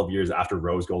like 12 years after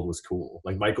rose gold was cool.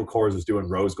 Like Michael Kors was doing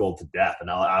rose gold to death, and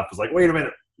Apple was like, wait a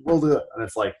minute, we'll do it. And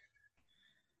it's like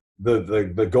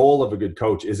the goal of a good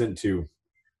coach isn't to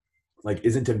like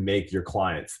isn't to make your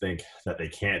clients think that they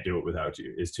can't do it without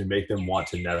you, is to make them want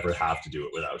to never have to do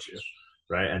it without you.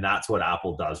 Right. And that's what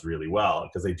Apple does really well,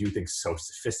 because they do things so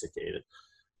sophisticated,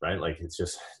 right? Like it's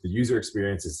just the user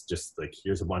experience is just like,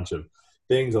 here's a bunch of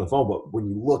things on the phone. But when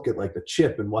you look at like the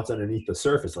chip and what's underneath the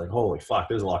surface, like, holy fuck,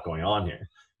 there's a lot going on here.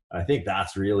 And I think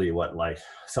that's really what, like,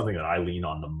 something that I lean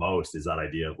on the most is that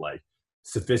idea of like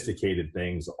sophisticated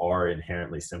things are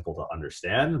inherently simple to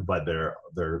understand, but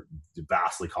they're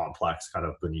vastly complex kind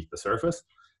of beneath the surface.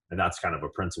 And that's kind of a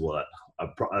principle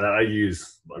that I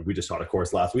use. Like we just taught a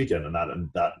course last weekend, and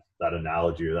that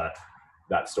analogy or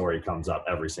that story comes up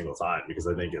every single time, because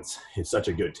I think it's such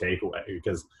a good takeaway,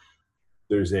 because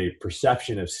there's a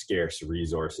perception of scarce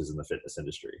resources in the fitness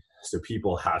industry. So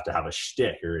people have to have a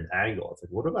shtick or an angle. It's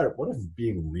like, what if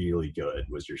being really good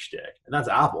was your shtick? And that's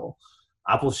Apple.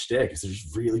 Apple's shtick is they're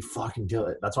just really fucking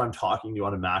good. That's why I'm talking to you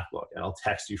on a MacBook and I'll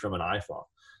text you from an iPhone.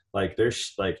 Like their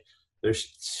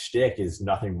shtick is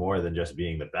nothing more than just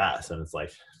being the best. And it's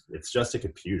like, it's just a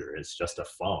computer. It's just a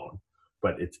phone,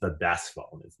 but it's the best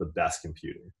phone. It's the best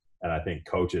computer. And I think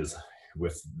coaches,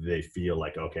 they feel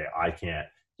like, okay, I can't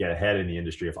get ahead in the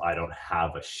industry if I don't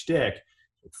have a shtick.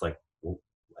 It's like, well,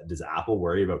 does Apple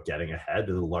worry about getting ahead?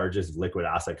 They're the largest liquid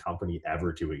asset company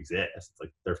ever to exist. It's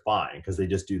like, they're fine because they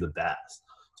just do the best.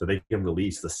 So they can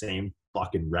release the same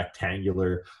fucking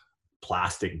rectangular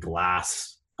plastic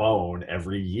glass phone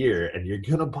every year and you're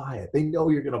going to buy it. They know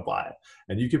you're going to buy it.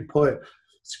 And you can put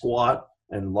squat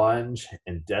and lunge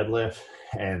and deadlift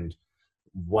and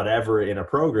whatever in a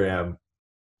program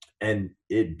and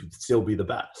it'd still be the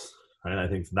best. And I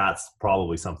think that's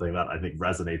probably something that I think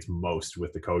resonates most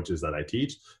with the coaches that I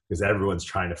teach, because everyone's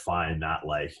trying to find that,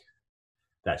 like,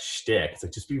 that shtick. It's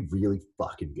like, just be really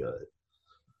fucking good.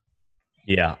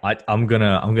 Yeah, I'm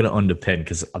gonna underpin,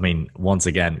 because I mean, once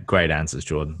again, great answers,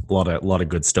 Jordan. A lot of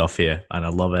good stuff here, and I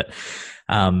love it.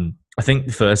 I think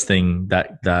the first thing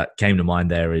that came to mind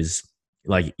there is,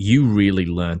 like, you really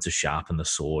learn to sharpen the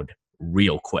sword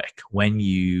real quick when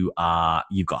you've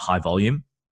got high volume.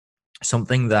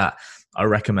 Something that I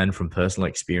recommend from personal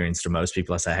experience to most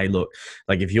people, I say, hey, look,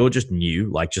 like, if you're just new,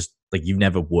 like you've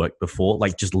never worked before,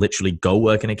 like, just literally go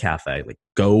work in a cafe, like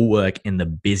go work in the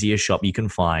busiest shop you can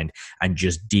find and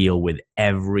just deal with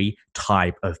every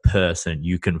type of person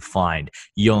you can find,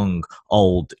 young,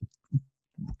 old,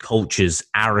 cultures,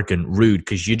 arrogant, rude,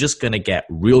 because you're just going to get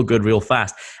real good real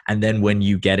fast. And then when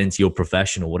you get into your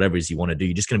profession or whatever it is you want to do,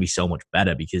 you're just going to be so much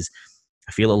better, because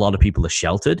I feel a lot of people are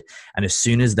sheltered. And as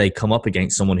soon as they come up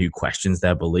against someone who questions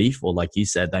their belief, or like you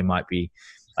said, they might be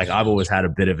like, I've always had a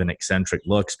bit of an eccentric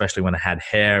look, especially when I had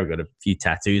hair. I got a few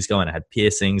tattoos going, I had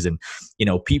piercings, and, you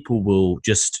know, people will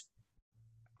just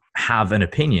have an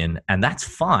opinion, and that's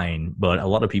fine. But a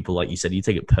lot of people, like you said, you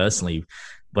take it personally,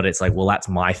 but it's like, well, that's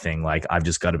my thing. Like, I've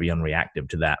just got to be unreactive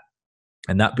to that.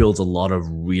 And that builds a lot of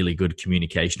really good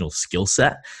communicational skill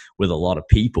set with a lot of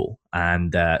people.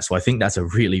 And so I think that's a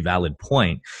really valid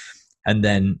point. And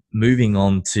then moving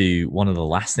on to one of the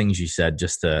last things you said,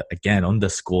 just to, again,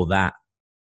 underscore that,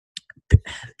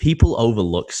 people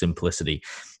overlook simplicity.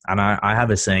 And I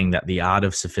have a saying that the art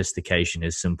of sophistication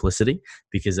is simplicity,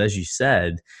 because as you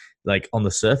said, like, on the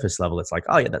surface level, it's like,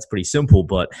 oh yeah, that's pretty simple,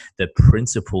 but the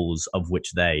principles of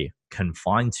which they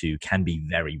confine to can be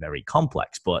very, very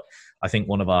complex. But I think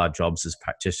one of our jobs as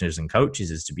practitioners and coaches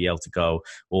is to be able to go,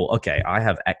 well, okay, I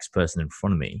have X person in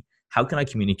front of me. How can I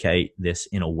communicate this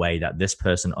in a way that this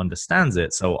person understands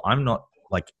it? So I'm not,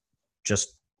 like,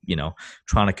 just, you know,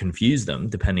 trying to confuse them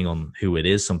depending on who it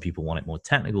is. Some people want it more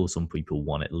technical. Some people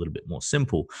want it a little bit more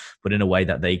simple, but in a way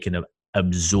that they can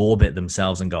absorb it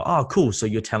themselves and go, oh, cool. So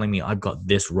you're telling me I've got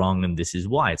this wrong and this is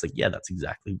why. It's like, yeah, that's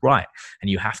exactly right. And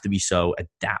you have to be so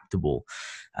adaptable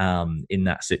in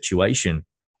that situation.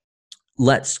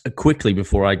 Let's quickly,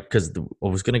 because I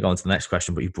was going to go on to the next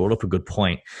question, but you brought up a good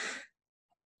point.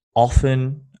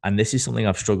 Often, and this is something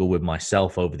I've struggled with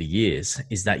myself over the years,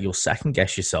 is that you'll second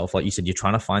guess yourself. Like you said, you're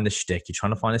trying to find the shtick, you're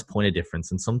trying to find this point of difference.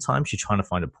 And sometimes you're trying to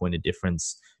find a point of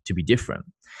difference to be different.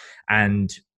 And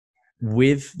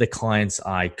with the clients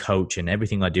I coach and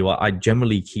everything I do, I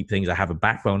generally keep things. I have a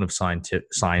backbone of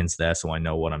science there, so I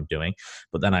know what I'm doing.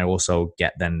 But then I also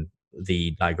get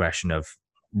the digression of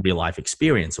real life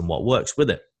experience and what works with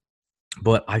it.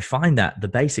 But I find that the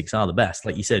basics are the best.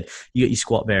 Like you said, you got your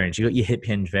squat variants, you got your hip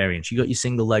hinge variants, you got your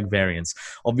single leg variants.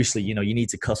 Obviously, you know, you need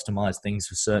to customize things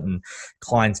for certain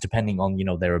clients depending on, you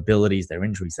know, their abilities, their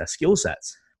injuries, their skill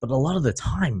sets. But a lot of the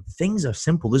time, things are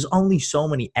simple. There's only so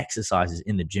many exercises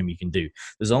in the gym you can do.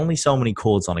 There's only so many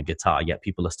chords on a guitar, yet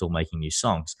people are still making new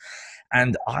songs.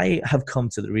 And I have come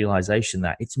to the realization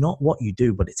that it's not what you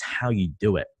do, but it's how you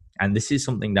do it. And this is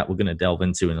something that we're going to delve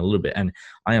into in a little bit. And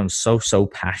I am so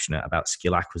passionate about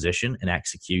skill acquisition and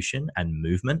execution and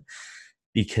movement,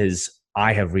 because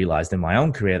I have realized in my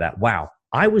own career that, wow,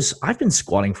 I've been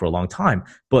squatting for a long time,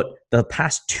 but the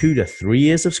past 2 to 3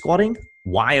 years of squatting,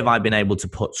 why have I been able to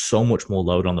put so much more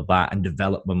load on the bar and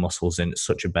develop my muscles in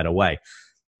such a better way?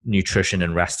 Nutrition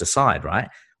and rest aside, right?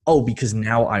 Oh, because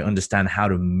now I understand how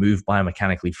to move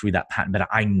biomechanically through that pattern better.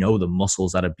 I know the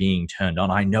muscles that are being turned on.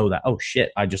 I know that, oh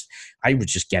shit, I was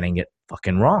just getting it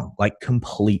fucking wrong, like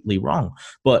completely wrong.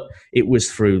 But it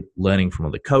was through learning from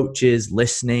other coaches,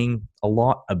 listening a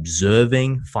lot,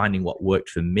 observing, finding what worked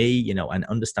for me, and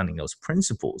understanding those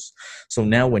principles. So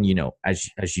now when,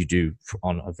 as you do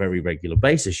on a very regular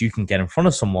basis, you can get in front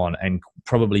of someone and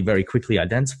probably very quickly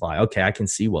identify, okay, I can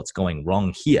see what's going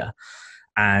wrong here.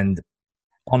 And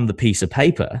on the piece of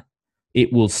paper,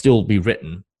 it will still be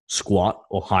written squat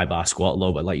or high bar squat,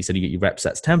 low bar. Like you said, you get your rep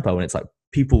sets tempo. And it's like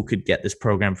people could get this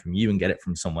program from you and get it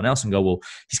from someone else and go, well,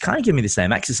 he's kind of giving me the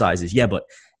same exercises. Yeah, but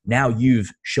now you've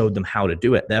showed them how to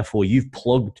do it. Therefore, you've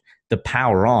plugged the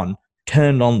power on,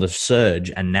 turned on the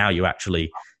surge, and now you're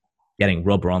actually getting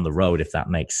rubber on the road, if that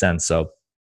makes sense. So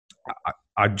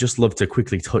I'd just love to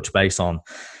quickly touch base on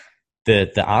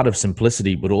the art of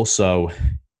simplicity, but also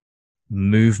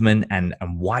movement and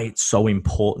why it's so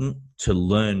important to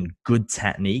learn good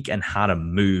technique and how to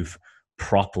move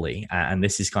properly. And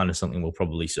this is kind of something we'll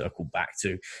probably circle back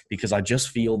to, because I just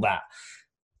feel that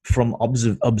from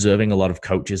observing a lot of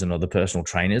coaches and other personal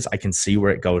trainers, I can see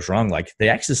where it goes wrong. Like the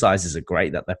exercises are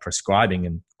great that they're prescribing,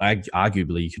 and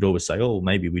arguably you could always say, oh,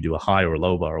 maybe we do a high or a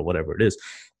low bar or whatever it is.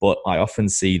 But I often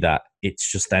see that it's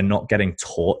just they're not getting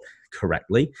taught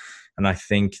correctly. And I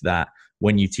think that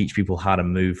when you teach people how to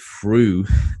move through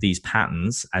these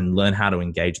patterns and learn how to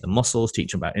engage the muscles,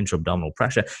 teach them about intra-abdominal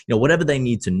pressure, whatever they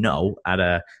need to know at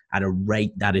a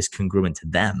rate that is congruent to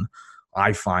them,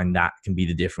 I find that can be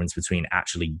the difference between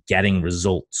actually getting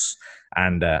results.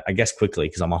 And I guess quickly,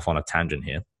 because I'm off on a tangent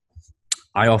here,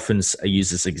 I often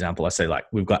use this example. I say, like,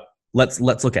 let's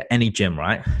look at any gym,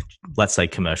 right? Let's say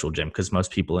commercial gym, because most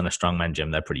people in a strongman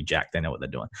gym, they're pretty jacked. They know what they're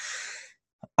doing.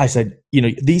 I said,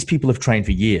 these people have trained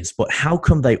for years, but how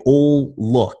come they all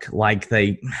look like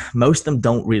most of them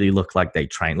don't really look like they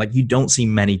train? Like, you don't see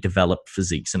many developed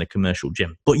physiques in a commercial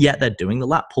gym, but yet they're doing the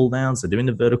lat pull downs, they're doing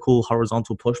the vertical,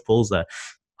 horizontal push pulls,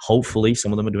 hopefully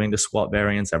some of them are doing the squat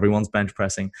variants, everyone's bench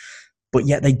pressing, but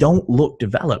yet they don't look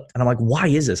developed. And I'm like, why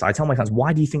is this? I tell my clients,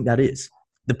 why do you think that is?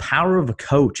 The power of a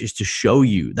coach is to show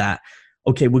you that,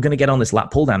 okay, we're going to get on this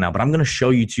lat pull down now, but I'm going to show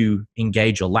you to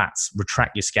engage your lats,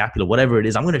 retract your scapula, whatever it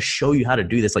is. I'm going to show you how to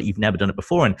do this like you've never done it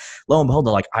before. And lo and behold,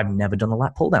 they're like, I've never done a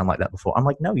lat pull down like that before. I'm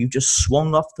like, no, you just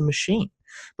swung off the machine,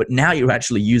 but now you're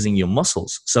actually using your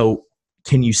muscles. So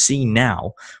can you see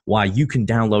now why you can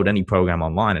download any program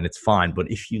online and it's fine, but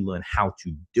if you learn how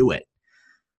to do it,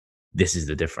 this is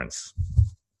the difference.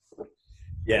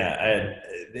 Yeah,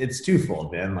 it's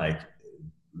twofold, man. Like,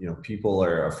 people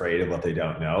are afraid of what they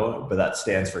don't know, but that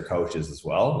stands for coaches as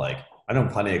well. Like, I know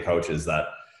plenty of coaches that,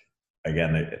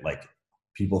 again,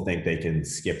 people think they can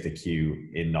skip the cue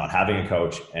in not having a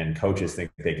coach, and coaches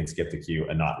think they can skip the cue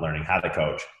and not learning how to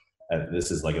coach. And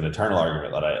this is like an eternal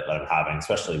argument that I'm having,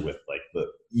 especially with like the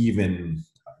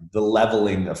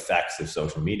leveling effects of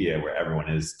social media, where everyone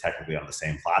is technically on the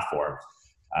same platform.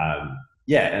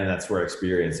 Yeah, and that's where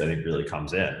experience, I think, really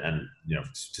comes in. And,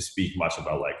 to speak much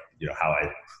about how I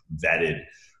vetted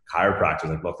chiropractors,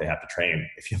 like, look, they have to train.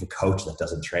 If you have a coach that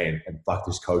doesn't train, and fuck,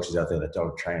 there's coaches out there that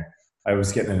don't train. I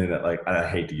was getting into it, like, I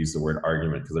hate to use the word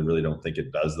argument because I really don't think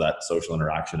it does that social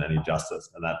interaction any justice,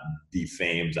 and that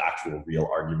defames actual real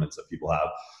arguments that people have.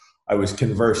 I was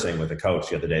conversing with a coach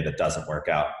the other day that doesn't work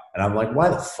out, and I'm like, why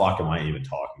the fuck am I even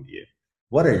talking to you?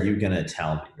 What are you going to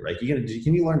tell me? Right?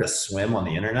 Can you learn to swim on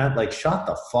the internet? Like, shut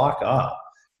the fuck up.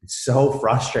 It's so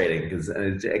frustrating because,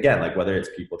 again, like, whether it's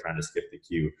people trying to skip the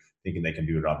queue, thinking they can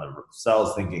do it on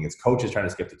themselves, thinking it's coaches trying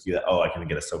to skip the queue that, I can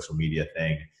get a social media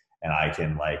thing and I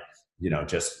can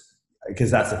just, because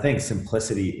that's the thing,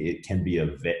 simplicity should be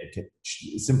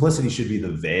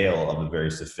the veil of a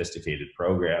very sophisticated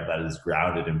program that is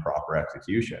grounded in proper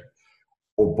execution.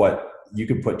 But you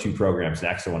can put two programs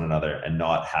next to one another and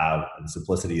not have, and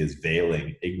simplicity is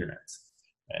veiling ignorance.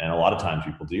 And a lot of times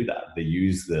people do that. They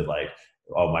use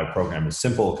my program is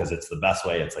simple because it's the best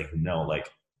way. It's like, no, like,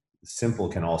 simple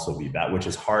can also be bad, which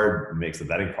is hard, makes the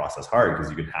vetting process hard,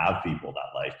 because you can have people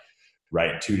that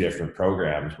write two different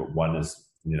programs, but one is,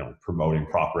 promoting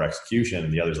proper execution,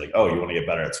 and the other's like, oh, you want to get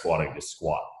better at squatting, just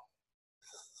squat.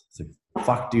 It's like,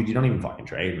 fuck, dude, you don't even fucking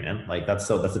train, man. Like, that's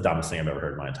the dumbest thing I've ever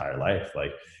heard in my entire life.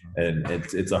 Like, and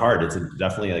it's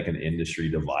definitely like an industry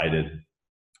divided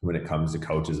when it comes to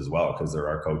coaches as well, because there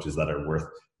are coaches that are worth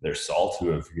their salt who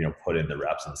have, put in the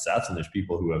reps and sets, and there's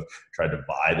people who have tried to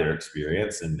buy their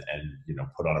experience and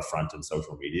put on a front in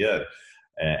social media.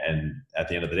 And at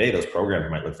the end of the day, those programs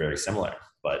might look very similar,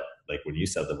 but like when you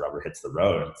said the rubber hits the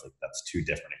road, it's like that's two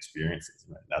different experiences.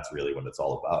 Right? That's really what it's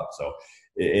all about. So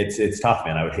it's tough,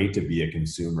 man. I would hate to be a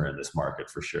consumer in this market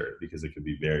for sure, because it could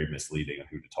be very misleading on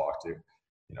who to talk to.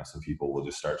 Some people will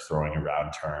just start throwing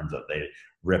around terms that they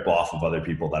rip off of other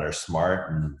people that are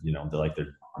smart, and they're like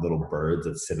they're little birds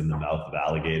that sit in the mouth of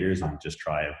alligators and just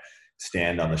try and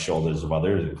stand on the shoulders of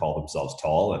others and call themselves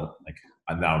tall. And like,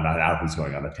 I'm now who's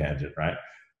going on a tangent, right?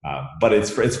 But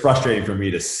it's frustrating for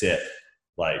me to sit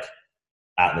like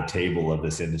at the table of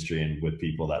this industry and with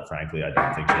people that frankly I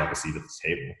don't think should have a seat at the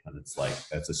table. And it's like,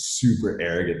 that's a super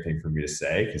arrogant thing for me to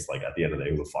say, because like at the end of the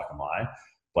day, who the fuck am I?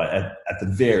 But at the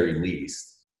very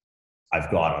least, I've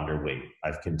got underweight.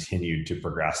 I've continued to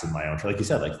progress in my own. Like you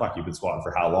said, like, fuck, you've been squatting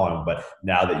for how long? But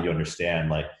now that you understand,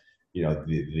 like, the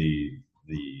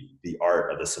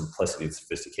art of the simplicity and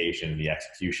sophistication and the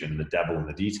execution and the devil in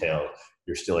the detail,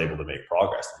 you're still able to make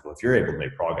progress. Well, if you're able to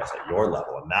make progress at your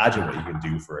level, imagine what you can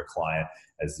do for a client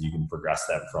as you can progress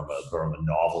them from a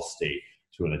novel state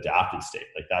to an adaptive state.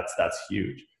 Like that's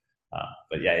huge.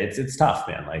 But yeah, it's tough,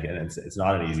 man. Like, and it's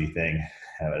not an easy thing.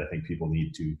 But I think people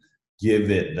need to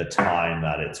give it the time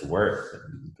that it's worth.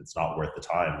 And if it's not worth the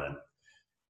time,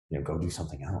 then go do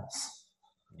something else.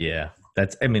 Yeah,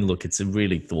 look, it's a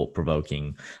really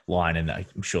thought-provoking line, and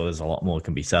I'm sure there's a lot more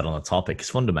can be said on the topic.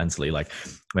 Because fundamentally, like,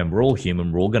 we're all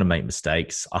human, we're all going to make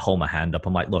mistakes. I hold my hand up.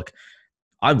 I'm like, look,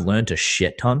 I've learned a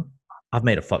shit ton. I've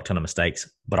made a fuck ton of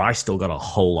mistakes, but I still got a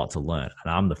whole lot to learn,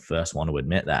 and I'm the first one to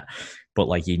admit that. But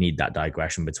like, you need that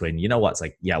digression between, it's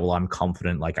like, yeah, well, I'm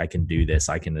confident, like I can do this.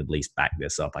 I can at least back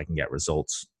this up. I can get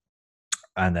results.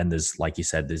 And then there's, like you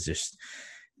said, there's just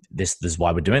this is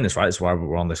why we're doing this, right? It's why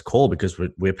we're on this call, because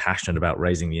we're passionate about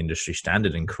raising the industry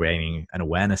standard and creating an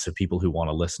awareness of people who want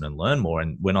to listen and learn more.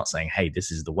 And we're not saying, hey,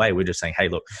 this is the way. We're just saying, hey,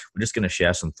 look, we're just going to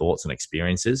share some thoughts and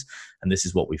experiences, and this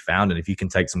is what we found. And if you can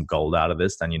take some gold out of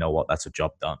this, then you know what, that's a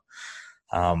job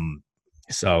done.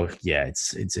 So yeah,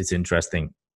 it's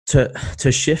interesting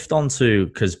to shift onto,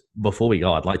 because before we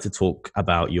go, I'd like to talk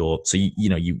about you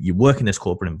work in this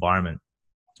corporate environment.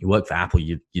 You work for Apple,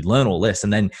 you learn all this,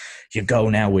 and then you go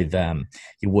now with,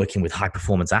 you're working with high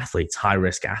performance athletes, high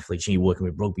risk athletes, and you're working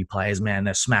with rugby players, man,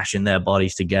 they're smashing their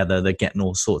bodies together. They're getting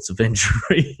all sorts of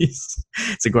injuries.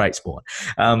 It's a great sport.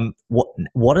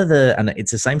 What are and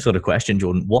it's the same sort of question,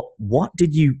 Jordan, what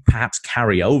did you perhaps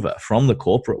carry over from the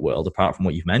corporate world, apart from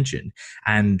what you've mentioned?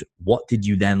 And what did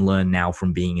you then learn now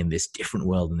from being in this different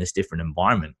world, in this different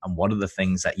environment? And what are the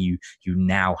things that you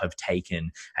now have taken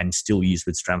and still use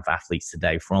with strength athletes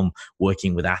today, from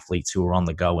working with athletes who are on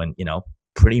the go and,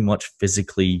 pretty much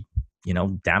physically,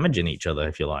 damaging each other,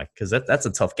 if you like, because that's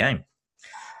a tough game.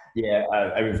 Yeah.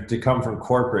 I mean, to come from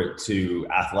corporate to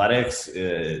athletics,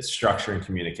 structure and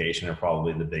communication are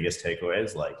probably the biggest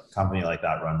takeaways. Like, a company like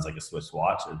that runs like a Swiss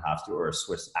watch and has to, or a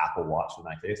Swiss Apple watch in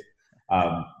that case.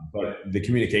 But the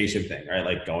communication thing, right?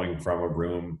 Like, going from a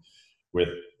room with,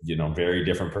 very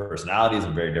different personalities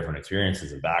and very different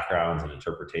experiences and backgrounds and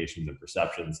interpretations and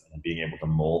perceptions, and being able to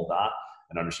mold that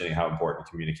and understanding how important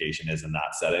communication is in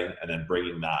that setting, and then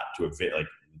bringing that to it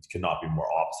could not be more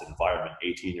opposite environment.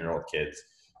 18-year-old kids,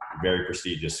 very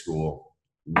prestigious school.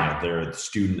 Their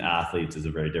student athletes is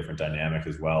a very different dynamic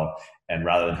as well. And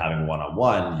rather than having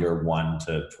one-on-one, you're 1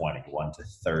 to 20, 1 to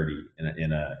 30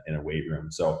 in a weight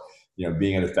room. So,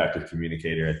 being an effective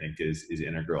communicator, I think is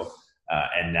integral.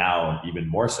 And now even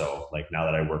more so, like, now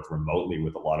that I work remotely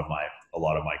with a lot of my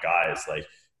guys, like,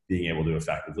 being able to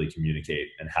effectively communicate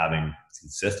and having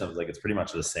systems, like, it's pretty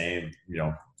much the same,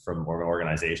 from an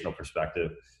organizational perspective.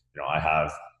 I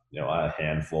have, a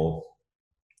handful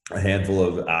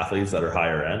of athletes that are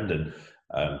higher end, and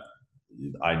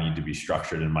I need to be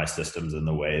structured in my systems in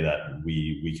the way that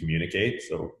we communicate.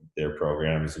 So their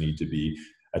programs need to be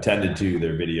attended to,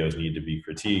 their videos need to be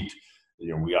critiqued.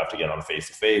 We have to get on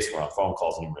face-to-face. We're on phone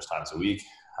calls numerous times a week.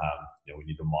 We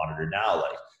need to monitor now,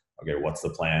 like, okay, what's the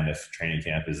plan if training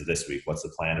camp is this week? What's the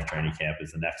plan if training camp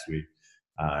is the next week?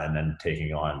 And then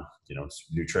taking on,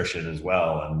 nutrition as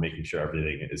well, and making sure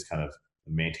everything is kind of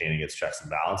maintaining its checks and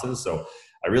balances. So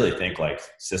I really think, like,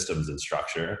 systems and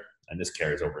structure, and this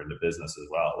carries over into business as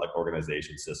well, like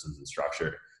organization, systems and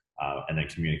structure, and then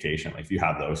communication. Like, if you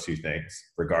have those two things,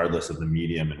 regardless of the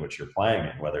medium in which you're playing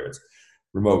in, whether it's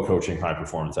remote coaching high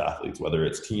performance athletes, whether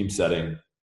it's team setting,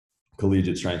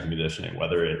 collegiate strength and conditioning,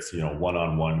 whether it's,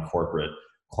 one-on-one corporate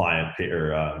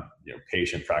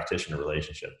patient practitioner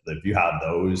relationship. If you have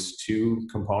those two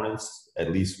components,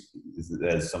 at least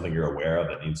as something you're aware of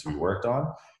that needs to be worked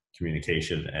on,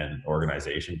 communication and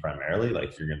organization primarily,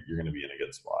 like you're gonna be in a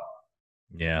good spot.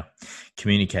 Yeah.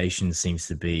 Communication seems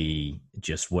to be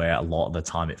just where a lot of the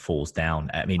time it falls down.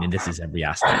 I mean, and this is every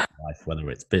aspect of life, whether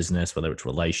it's business, whether it's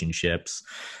relationships,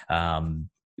 um,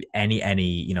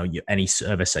 any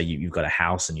service. Say you've got a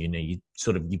house and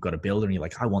you've got a builder and you're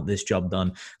like, I want this job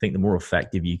done. I think the more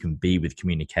effective you can be with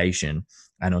communication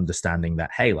and understanding that,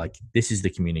 hey, like this is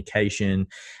the communication,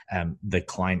 the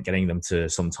client, getting them to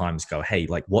sometimes go, hey,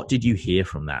 like, what did you hear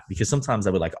from that? Because sometimes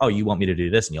they were like, oh, you want me to do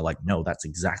this? And you're like, no, that's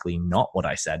exactly not what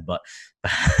I said. But,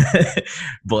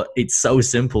 but it's so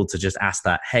simple to just ask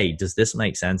that, hey, does this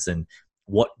make sense? And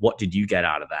what did you get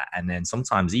out of that? And then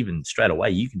sometimes even straight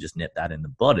away, you can just nip that in the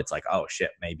bud. It's like, oh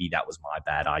shit, maybe that was my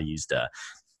bad. I used a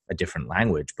different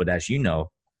language. But as you know,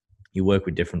 you work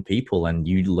with different people and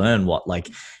you learn what, like,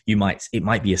 it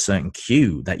might be a certain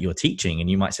cue that you're teaching and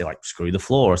you might say like, screw the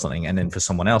floor or something. And then for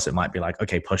someone else, it might be like,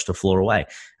 okay, push the floor away.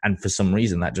 And for some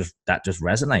reason that just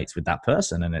resonates with that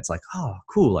person. And it's like, oh,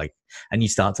 cool. Like, and you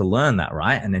start to learn that,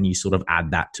 right? And then you sort of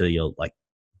add that to your like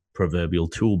proverbial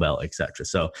tool belt, etc.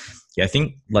 So yeah, I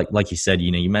think like you said,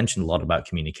 you mentioned a lot about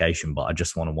communication, but I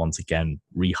just want to once again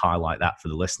re-highlight that for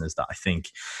the listeners, that I think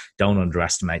don't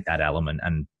underestimate that element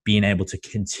and being able to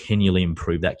continually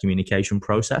improve that communication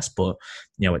process. But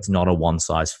it's not a one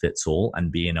size fits all,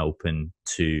 and being open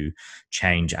to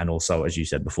change. And also, as you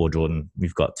said before, Jordan,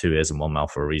 we've got 2 ears and 1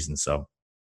 mouth for a reason. So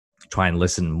try and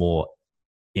listen more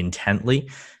intently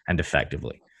and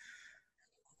effectively.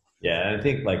 Yeah, and I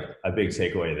think like a big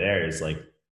takeaway there is like,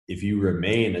 if you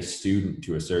remain a student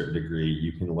to a certain degree,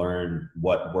 you can learn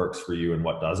what works for you and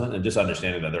what doesn't. And just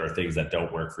understanding that there are things that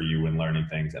don't work for you when learning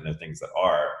things, and there are things that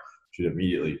are, should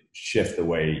immediately shift the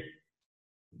way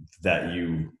that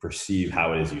you perceive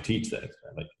how it is you teach things.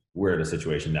 Like, we're in a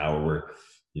situation now where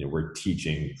we're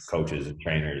teaching coaches and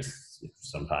trainers,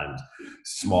 sometimes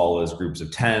small as groups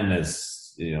of 10,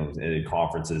 as in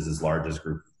conferences as large as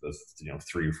groups of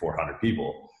 300 or 400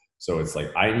 people. So it's like,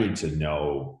 I need to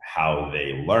know how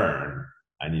they learn.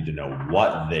 I need to know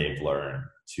what they've learned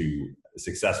to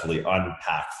successfully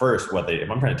unpack first if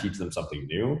I'm trying to teach them something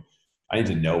new, I need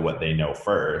to know what they know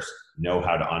first, know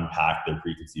how to unpack their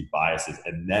preconceived biases.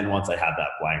 And then once I have that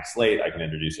blank slate, I can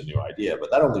introduce a new idea.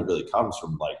 But that only really comes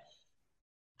from like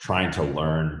trying to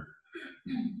learn,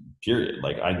 period.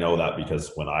 Like, I know that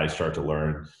because when I start to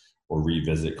learn or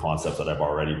revisit concepts that I've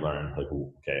already learned, like,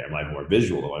 okay, am I more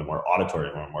visual? Am I more auditory?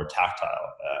 Am I more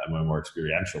tactile? Am I more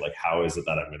experiential? Like, how is it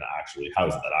that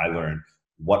I learn?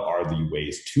 What are the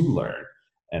ways to learn?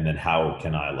 And then how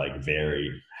can I like vary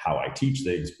how I teach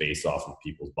things based off of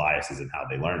people's biases and how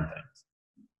they learn things?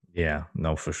 Yeah,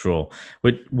 no, for sure.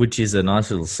 Which is a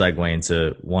nice little segue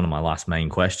into one of my last main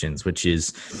questions, which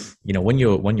is, when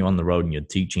you're on the road and you're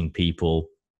teaching people,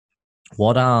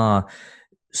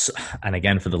 and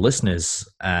again, for the listeners,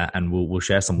 and we'll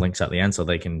share some links at the end so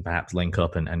they can perhaps link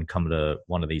up and come to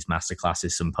one of these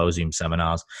masterclasses, symposium,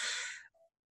 seminars.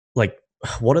 Like,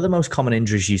 what are the most common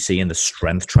injuries you see in the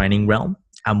strength training realm?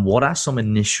 And what are some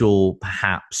initial,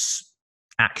 perhaps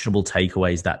actionable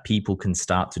takeaways that people can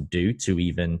start to do to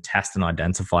even test and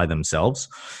identify themselves,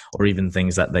 or even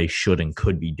things that they should and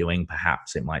could be doing?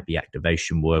 Perhaps it might be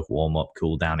activation work, warm up,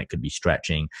 cool down. It could be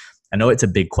stretching. I know it's a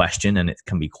big question and it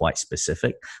can be quite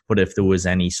specific, but if there was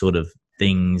any sort of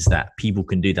things that people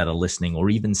can do that are listening, or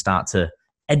even start to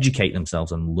educate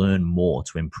themselves and learn more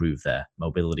to improve their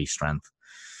mobility, strength,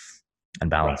 and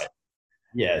balance. Right.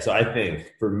 Yeah. So I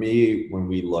think for me, when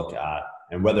we look at,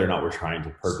 and whether or not we're trying to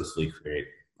purposely create,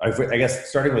 I guess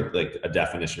starting with like a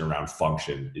definition around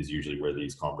function is usually where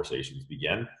these conversations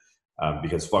begin,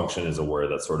 because function is a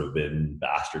word that's sort of been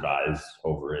bastardized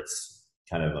over its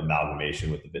kind of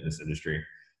amalgamation with the fitness industry.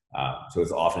 So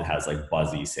it often has like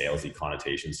buzzy, salesy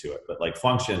connotations to it. But like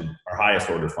function, our highest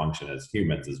order function as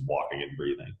humans is walking and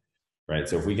breathing, right?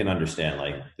 So if we can understand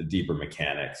like the deeper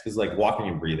mechanics, because like walking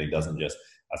and breathing doesn't just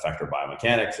affect our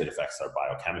biomechanics, it affects our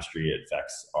biochemistry, it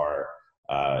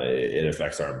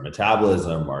affects our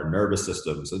metabolism, our nervous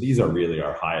system. So these are really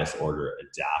our highest order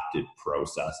adapted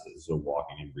processes of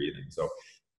walking and breathing. So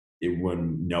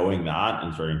when knowing that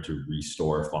and starting to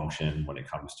restore function when it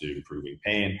comes to improving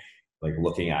pain, like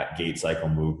looking at gait cycle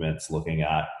movements, looking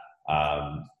at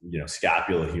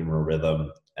scapulohumeral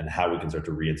rhythm, and how we can start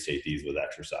to reinstate these with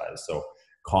exercise. So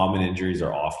common injuries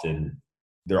are often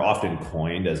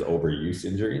coined as overuse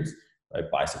injuries, right?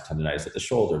 Bicep tendonitis at the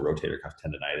shoulder, rotator cuff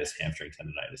tendonitis, hamstring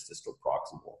tendonitis, distal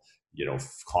proximal,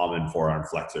 common forearm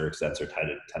flexor extensor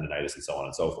tendonitis, and so on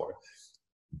and so forth.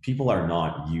 people are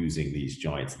not using these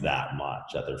joints that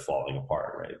much that they're falling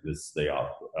apart, right?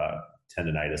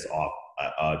 Tendinitis,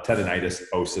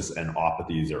 osis, and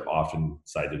opathies are often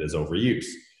cited as overuse.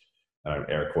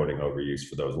 Air quoting overuse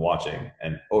for those watching.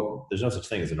 And there's no such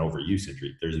thing as an overuse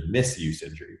injury. There's misuse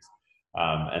injuries.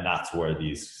 And that's where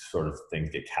these sort of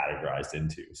things get categorized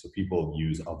into. So people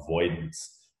use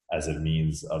avoidance as a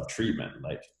means of treatment.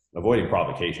 Like avoiding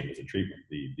provocation is a treatment.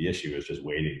 The issue is just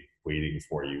waiting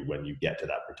for you when you get to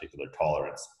that particular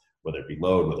tolerance, whether it be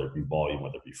load, whether it be volume,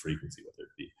 whether it be frequency, whether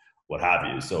it be what have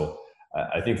you. So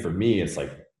I think for me, it's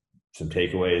like some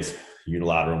takeaways: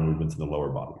 unilateral movements in the lower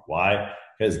body. Why?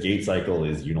 Because gait cycle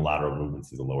is unilateral movements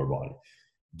through the lower body.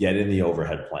 Get in the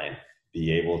overhead plane,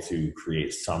 be able to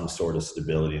create some sort of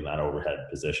stability in that overhead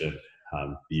position,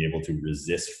 be able to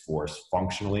resist force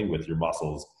functionally with your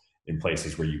muscles in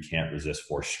places where you can't resist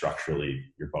force structurally,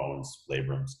 your bones,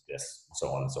 labrums, discs, and so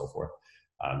on and so forth.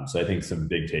 So I think some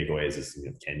big takeaways is,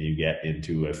 can you get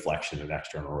into a flexion and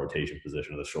external rotation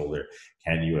position of the shoulder?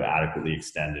 Can you adequately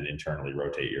extend and internally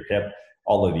rotate your hip?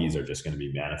 All of these are just going to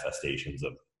be manifestations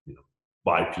of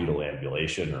bipedal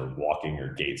ambulation or walking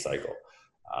or gait cycle.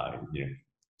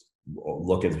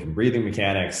 Look at some breathing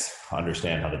mechanics,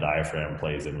 understand how the diaphragm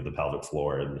plays in with the pelvic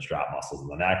floor and the strap muscles in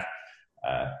the neck.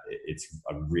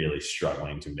 I'm really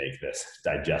struggling to make this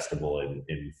digestible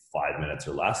in 5 minutes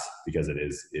or less, because it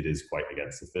is quite,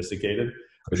 again, sophisticated.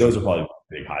 But those are probably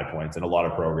big high points. In a lot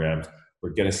of programs, we're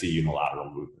going to see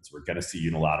unilateral movements. We're going to see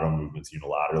unilateral movements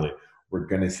unilaterally. We're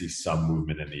going to see some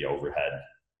movement in the overhead.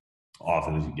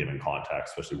 Often, as you give in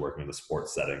context, especially working in the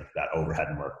sports setting, that overhead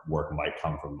work might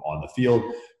come from on the field.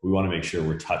 We want to make sure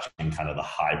we're touching kind of the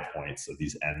high points of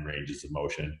these end ranges of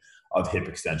motion, of hip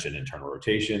extension, internal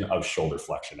rotation, of shoulder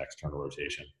flexion, external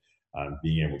rotation,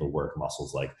 being able to work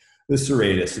muscles like the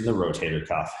serratus and the rotator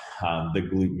cuff, the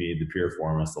glute med, the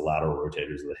piriformis, the lateral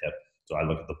rotators of the hip. So I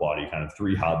look at the body, kind of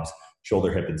three hubs: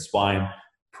 shoulder, hip, and spine,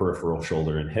 peripheral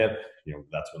shoulder and hip.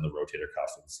 That's when the rotator cuff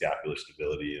and scapular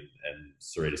stability and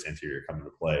serratus anterior come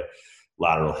into play.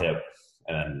 Lateral hip,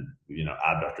 and then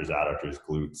abductors, adductors,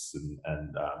 glutes,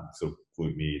 and so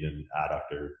glute med and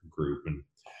adductor group, and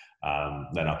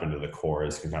then up into the core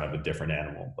is kind of a different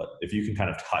animal. But if you can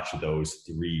kind of touch those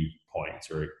 3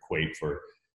 points, or equate for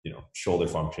shoulder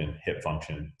function, hip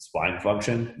function, spine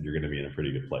function, you're going to be in a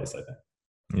pretty good place, I think.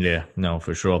 Yeah, no,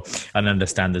 for sure. And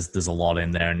understand there's a lot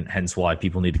in there, and hence why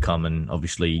people need to come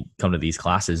to these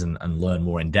classes and learn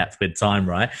more in depth with time,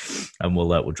 right? And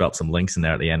we'll drop some links in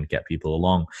there at the end to get people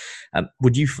along.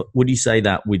 Would you say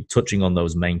that with touching on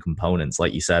those main components,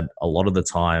 like you said, a lot of the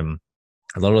time,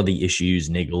 a lot of the issues,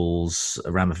 niggles,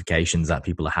 ramifications that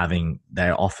people are having,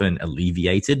 they're often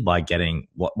alleviated by getting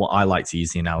what I like to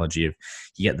use the analogy of: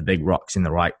 you get the big rocks in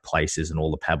the right places and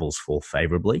all the pebbles fall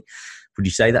favorably. Would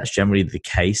you say that's generally the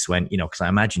case when, because I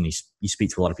imagine you speak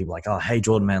to a lot of people like, oh, hey,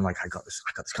 Jordan, man, like I got this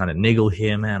kind of niggle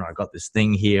here, man, or I got this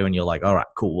thing here. And you're like, all right,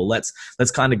 cool. Well, let's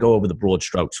kind of go over the broad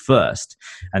strokes first.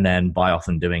 And then by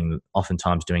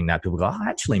oftentimes doing that, people go, oh,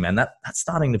 actually, man, that's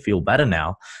starting to feel better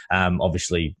now.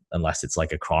 Obviously, unless it's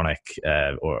like a chronic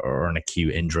or an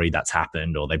acute injury that's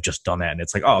happened, or they've just done it. And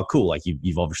it's like, oh, cool. Like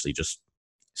you've obviously just,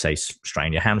 say,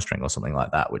 strained your hamstring or something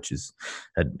like that, which is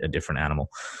a different animal.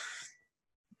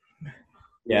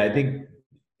 Yeah, I think,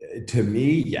 to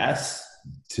me, yes.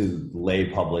 To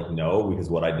lay public, no, because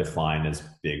what I define as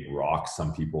big rocks,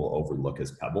 some people overlook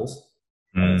as pebbles.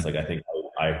 And it's like, I think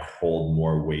I hold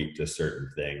more weight to certain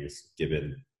things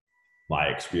given my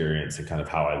experience and kind of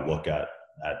how I look at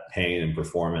pain and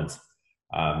performance.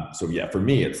 So yeah, for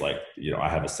me, it's like, I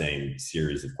have the same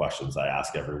series of questions I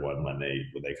ask everyone when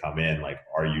they come in, like,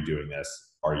 are you doing this?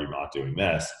 Are you not doing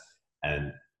this?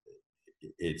 And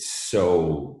it's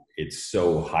so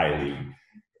highly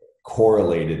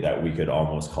correlated that we could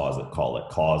almost call it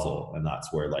causal. And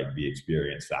that's where like the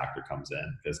experience factor comes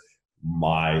in, because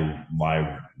my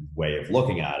way of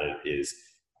looking at it is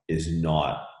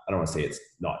not, I don't want to say it's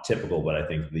not typical, but I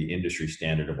think the industry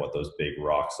standard of what those big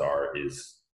rocks are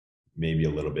is maybe a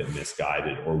little bit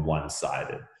misguided or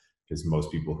one-sided, because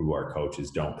most people who are coaches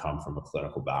don't come from a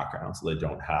clinical background. So they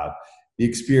don't have the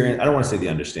experience. I don't want to say the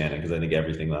understanding, because I think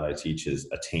everything that I teach is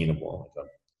attainable.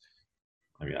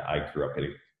 I grew up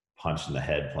getting punched in the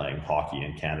head playing hockey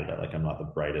in Canada. Like, I'm not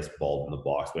the brightest bulb in the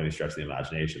box by any stretch of the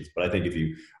imaginations. But I think if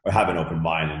you have an open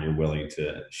mind and you're willing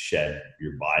to shed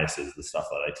your biases, the stuff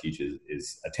that I teach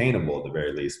is attainable at the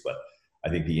very least. But I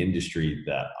think the industry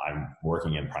that I'm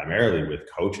working in primarily with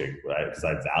coaching, right, because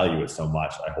I value it so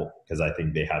much, I hope, because I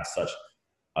think they have such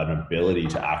an ability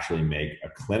to actually make a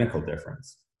clinical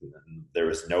difference. There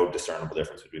was no discernible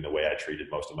difference between the way I treated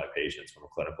most of my patients from a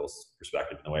clinical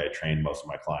perspective and the way I trained most of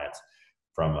my clients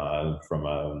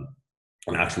an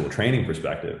actual training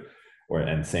perspective,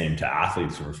 and same to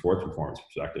athletes from a sports performance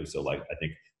perspective. So like I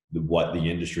think what the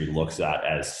industry looks at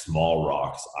as small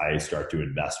rocks, I start to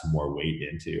invest more weight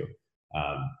into.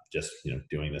 Just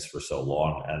doing this for so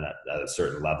long, and at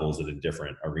certain levels and in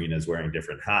different arenas, wearing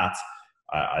different hats.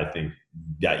 I think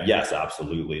that yes,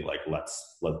 absolutely. Like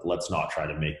let's not try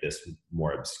to make this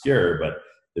more obscure, but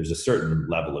there's a certain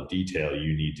level of detail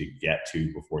you need to get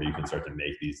to before you can start to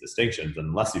make these distinctions. And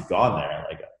unless you've gone there,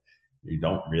 like you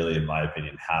don't really, in my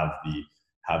opinion, have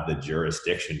the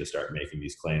jurisdiction to start making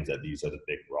these claims that these are the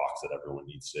big rocks that everyone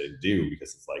needs to do,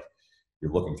 because it's like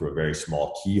you're looking through a very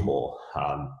small keyhole.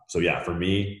 So yeah, for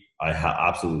me, I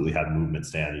absolutely have movement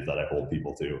standards that I hold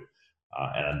people to.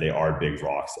 And they are big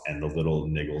rocks, and the little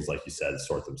niggles, like you said,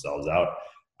 sort themselves out.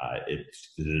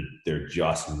 They're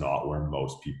just not where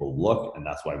most people look, and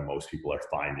that's why most people are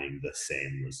finding the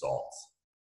same results.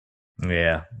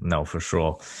 Yeah, no, for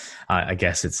sure. I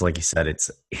guess it's like you said,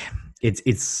 it's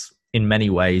in many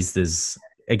ways, there's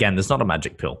not a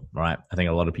magic pill, right? I think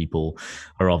a lot of people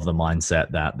are of the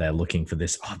mindset that they're looking for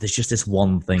this, there's just this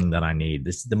one thing that I need.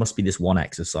 There must be this one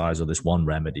exercise or this one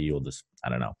remedy or this, I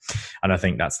don't know. And I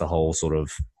think that's the whole sort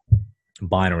of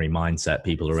binary mindset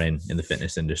people are in the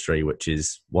fitness industry, which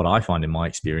is what I find in my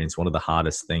experience one of the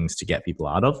hardest things to get people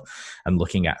out of, and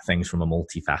looking at things from a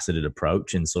multifaceted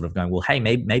approach and sort of going, well, hey,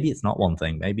 maybe it's not one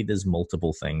thing, maybe there's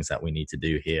multiple things that we need to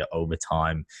do here over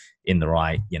time in the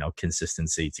right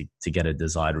consistency to get a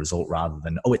desired result, rather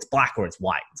than it's black or it's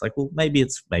white. It's like, well, maybe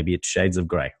it's shades of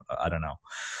gray. I don't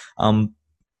know.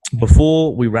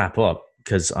 Before we wrap up,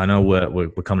 because I know we're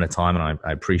coming to time, and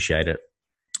I appreciate it,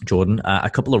 Jordan, a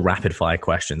couple of rapid fire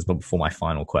questions, but before my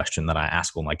final question that I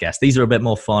ask all my guests. These are a bit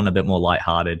more fun, a bit more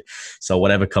lighthearted. So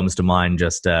whatever comes to mind,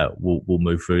 just we'll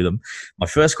move through them. My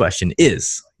first question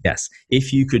is, yes,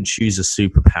 if you could choose a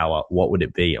superpower, what would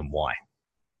it be and why?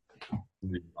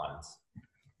 Read minds.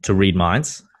 To read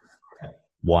minds? Okay.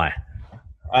 Why?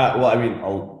 Well, I mean, a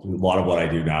lot of what I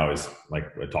do now is, like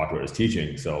I talked about, is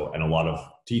teaching. So, and a lot of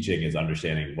teaching is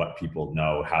understanding what people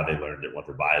know, how they learned it, what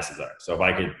their biases are. So if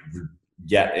I could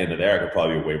get into there, I could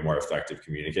probably be a way more effective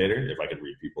communicator if I could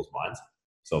read people's minds.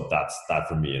 So that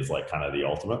for me is like kind of the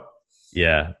ultimate.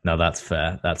 Yeah, no, that's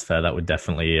fair. That would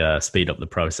definitely speed up the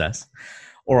process.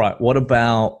 All right, what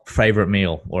about favorite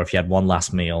meal? Or if you had one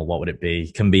last meal, what would it be?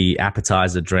 It can be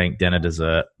appetizer, drink, dinner,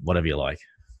 dessert, whatever you like.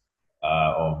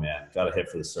 Oh man, got to hit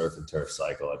for the surf and turf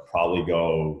cycle. I'd probably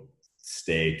go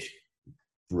steak,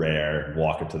 rare,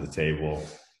 walk it to the table.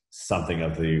 Something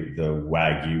of the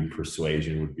Wagyu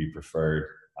persuasion would be preferred.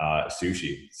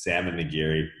 Sushi, salmon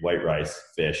nigiri, white rice,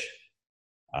 fish.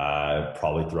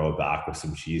 Probably throw it back with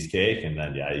some cheesecake, and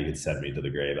then you could send me to the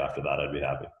grave after that. I'd be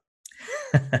happy.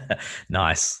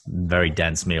 Nice, very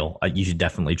dense meal. You should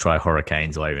definitely try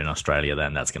Hurricanes while you're in Australia.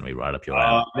 Then that's going to be right up your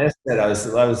alley. I missed it. I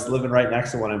was living right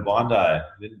next to one in Bondi.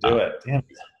 Didn't do it. Damn it.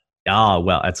 Oh,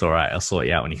 well, that's all right. I'll sort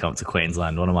you out when you come to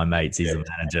Queensland. One of my mates, he's a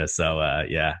manager. So,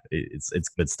 it's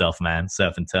good stuff, man.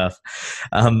 Surf and turf.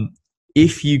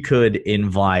 If you could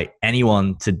invite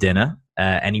anyone to dinner,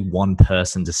 any one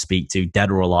person to speak to,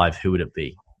 dead or alive, who would it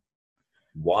be?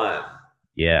 One.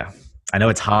 Yeah. I know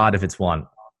it's hard if it's one.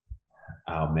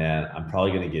 Oh, man. I'm probably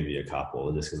going to give you a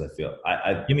couple just because I feel...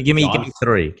 Give me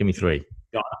three. Give me three.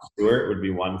 Jon Stewart would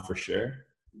be one for sure.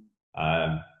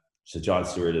 So Jon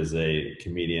Stewart is a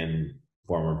comedian,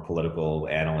 former political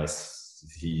analyst.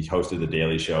 He hosted The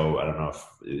Daily Show. I don't know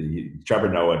if Trevor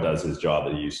Noah does his job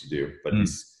that he used to do, but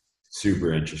he's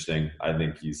super interesting. I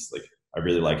think he's like, I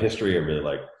really like history.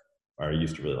 I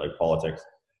used to really like politics.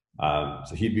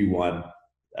 So he'd be one.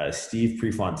 Steve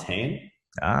Prefontaine.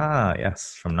 Ah,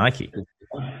 yes, from Nike.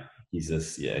 He's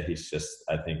just,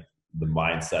 I think the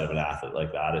mindset of an athlete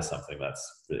like that is something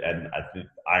and I think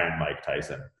Iron Mike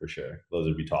Tyson for sure. Those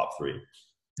would be top three.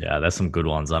 Yeah, there's some good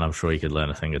ones, and I'm sure you could learn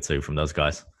a thing or two from those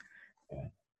guys.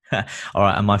 Yeah. All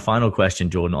right, and my final question,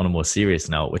 Jordan, on a more serious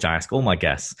note, which I ask all my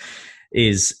guests,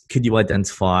 is could you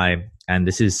identify, and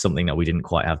this is something that we didn't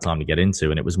quite have time to get into,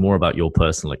 and it was more about your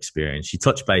personal experience. You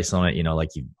touched base on it, like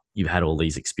you've had all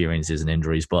these experiences and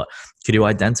injuries, but could you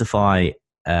identify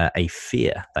a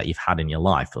fear that you've had in your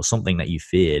life, or something that you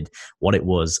feared, what it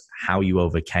was, how you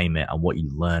overcame it, and what you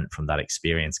learned from that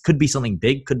experience? Could be something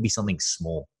big, could be something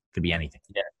small, could be anything.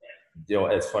 Yeah.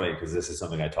 It's funny because this is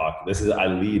something I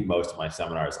lead most of my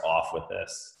seminars off with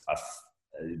this.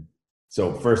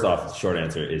 So first off, the short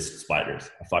answer is spiders.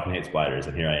 I fucking hate spiders,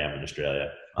 and here I am in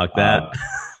Australia. Like that.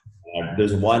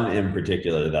 There's one in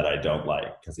particular that I don't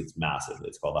like because it's massive.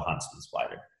 It's called the huntsman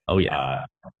spider. Oh yeah.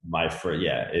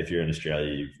 If you're in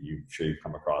Australia, you've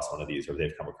come across one of these, or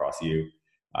they've come across you.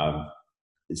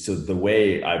 so the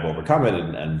way I've overcome it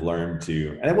and learned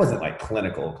to, and it wasn't like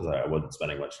clinical because I wasn't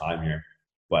spending much time here,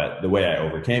 but the way I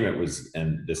overcame it was,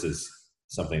 and this is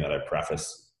something that I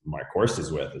preface my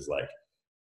courses with, is like,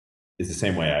 it's the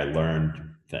same way I learned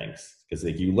things. Because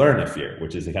like you learn a fear,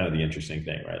 which is kind of the interesting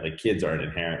thing, right? Like kids aren't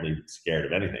inherently scared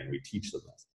of anything. We teach them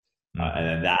this. And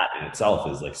then that in itself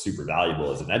is like super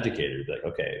valuable as an educator. To be like,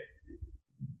 okay,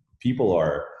 people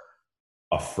are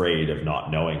afraid of not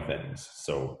knowing things.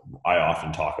 So I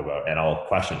often talk about, and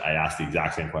I ask the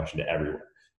exact same question to everyone.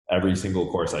 Every single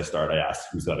course I start, I ask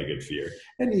who's got a good fear.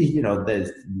 And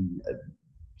there's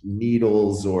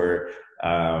needles or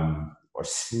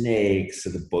snakes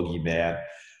or the boogeyman.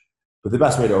 But the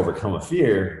best way to overcome a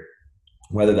fear,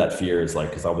 whether that fear is like,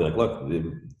 because I'll be like, look,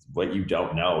 what you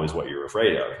don't know is what you're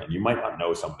afraid of. And you might not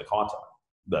know some of the content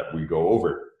that we go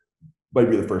over. Might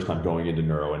be the first time going into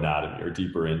neuroanatomy or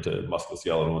deeper into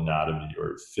musculoskeletal anatomy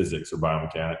or physics or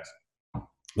biomechanics.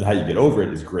 And how you get over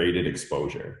it is graded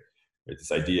exposure. Right?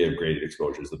 This idea of graded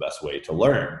exposure is the best way to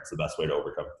learn. It's the best way to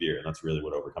overcome fear. And that's really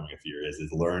what overcoming a fear is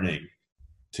learning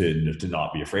to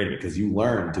not be afraid of it, because you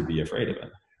learn to be afraid of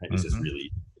it. Right? It's just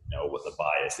really know what the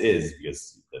bias is,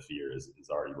 because the fear is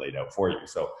already laid out for you.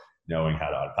 So knowing how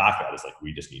to unpack that is like,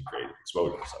 we just need graded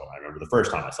exposure. So I remember the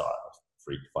first time I saw it, I was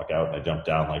freaked the fuck out. I jumped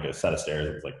down like a set of stairs.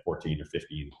 It was like 14 or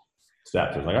 15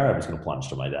 steps. I was like, all right, I'm just going to plunge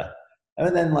to my death.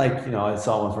 And then I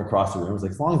saw one from across the room. I was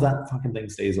like, as long as that fucking thing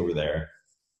stays over there,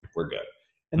 we're good.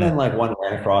 And then one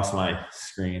ran across my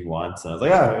screen once, and I was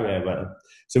like, oh, okay. But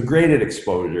so graded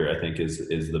exposure, I think, is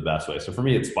the best way. So for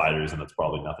me, it's spiders, and it's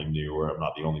probably nothing new, or I'm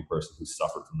not the only person who's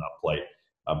suffered from that plight.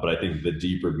 But I think the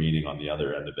deeper meaning on the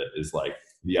other end of it is like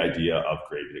the idea of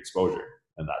graded exposure.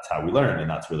 And that's how we learn. And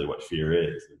that's really what fear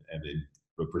is. And in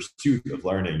the pursuit of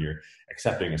learning, you're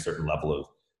accepting a certain level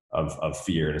of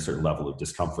fear and a certain level of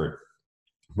discomfort.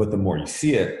 But the more you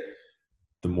see it,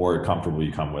 the more comfortable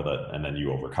you come with it, and then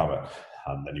you overcome it.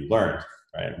 Then you learn,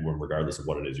 right? Regardless of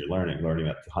what it is you're learning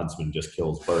that the huntsman just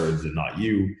kills birds and not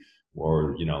you,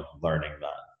 or learning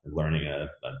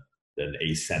an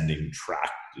ascending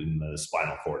tract in the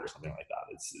spinal cord or something like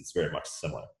that. It's very much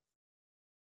similar.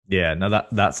 Yeah, no,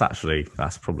 that's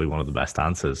probably one of the best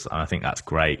answers. I think that's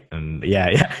great. And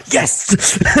yeah,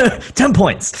 yes, 10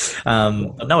 points.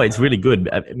 No, it's really good.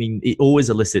 I mean, it always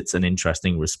elicits an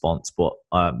interesting response, but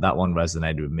that one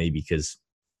resonated with me because,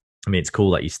 I mean, it's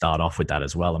cool that you start off with that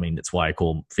as well. I mean, that's why I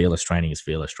call fearless training is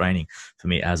fearless training. For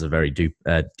me, it has a very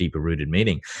deeper rooted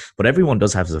meaning. But everyone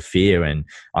does have a fear. And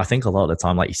I think a lot of the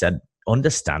time, like you said,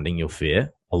 understanding your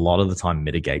fear a lot of the time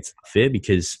mitigates fear,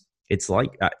 because it's like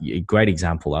a great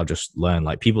example. I'll just learn,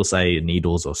 like people say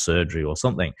needles or surgery or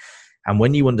something. And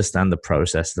when you understand the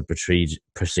process, the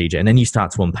procedure, and then you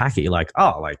start to unpack it, you're like,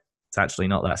 oh, like it's actually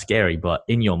not that scary. But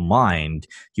in your mind,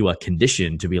 you are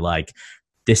conditioned to be like,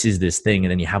 this is this thing.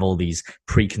 And then you have all these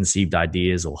preconceived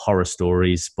ideas or horror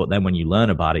stories. But then when you learn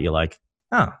about it, you're like,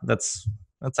 oh, that's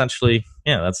actually,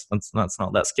 that's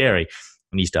not that scary.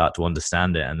 When you start to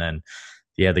understand it. And then,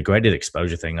 yeah, the graded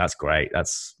exposure thing, that's great.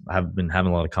 I've been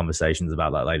having a lot of conversations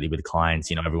about that lately with clients.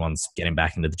 Everyone's getting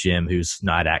back into the gym who's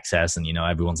not had access, and,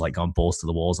 everyone's like going balls to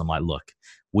the walls. I'm like, look,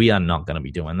 we are not going to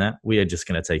be doing that. We are just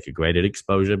going to take a graded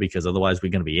exposure, because otherwise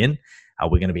we're going to be in, or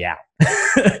we're going to be out.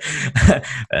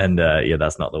 And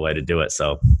that's not the way to do it.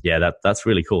 So yeah, that's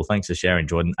really cool. Thanks for sharing,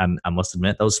 Jordan. And I must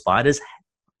admit, those spiders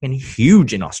are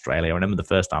huge in Australia. I remember the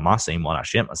first time I seen one, I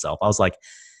shit myself. I was like,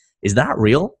 is that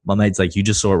real? My mate's like, you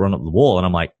just saw it run up the wall. And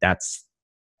I'm like,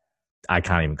 I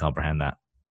can't even comprehend that.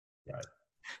 Right.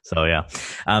 So yeah.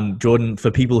 Jordan, for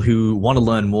people who want to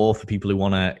learn more, for people who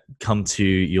want to come to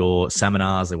your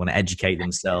seminars, they want to educate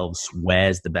themselves,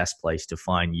 where's the best place to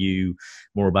find you,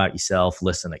 more about yourself,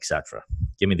 listen, etc.?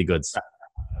 Give me the goods.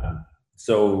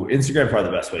 So Instagram,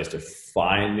 probably the best way is to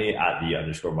find me at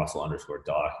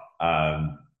the_muscle_doc.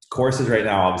 Courses right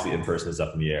now, obviously in person is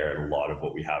up in the air, and a lot of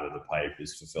what we have in the pipe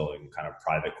is fulfilling kind of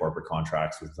private corporate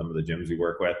contracts with some of the gyms we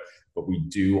work with. But we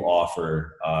do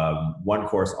offer one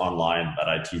course online that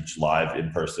I teach live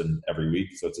in person every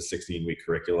week. So it's a 16-week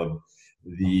curriculum.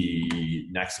 The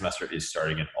next semester is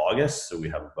starting in August. So we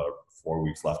have about 4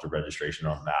 weeks left of registration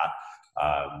on that.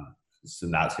 So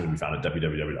that's going to be found at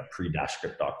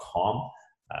www.pre-script.com.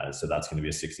 So that's going to be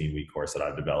a 16-week course that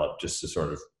I've developed just to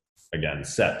sort of, again,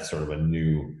 set sort of a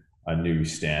new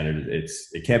standard.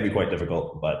 It can be quite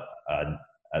difficult, but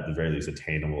at the very least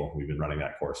attainable. We've been running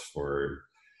that course for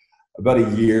about a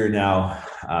year now,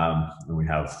 and we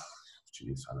have,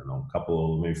 a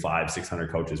couple, maybe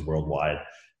 500-600 coaches worldwide.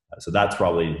 So that's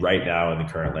probably right now in the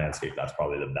current landscape, that's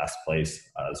probably the best place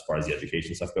as far as the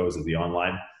education stuff goes, is the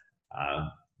online.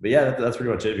 yeah, that's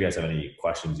pretty much it. If you guys have any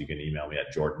questions, you can email me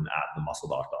at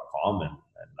jordan@themuscledoc.com, and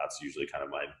that's usually kind of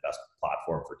my best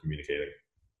platform for communicating.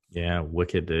 Yeah,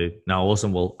 wicked, dude. No,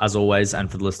 awesome. Well, as always, and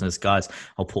for the listeners, guys,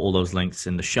 I'll put all those links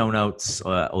in the show notes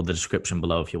or the description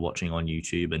below if you're watching on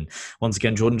YouTube. And once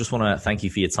again, Jordan, just want to thank you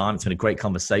for your time. It's been a great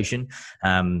conversation.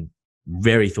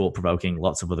 Very thought-provoking.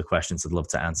 Lots of other questions I'd love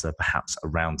to answer, perhaps a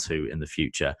round 2 in the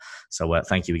future. So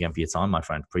thank you again for your time, my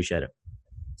friend. Appreciate it.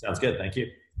 Sounds good. Thank you.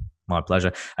 My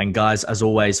pleasure. And guys, as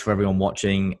always, for everyone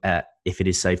watching, if it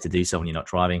is safe to do so when you're not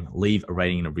driving, leave a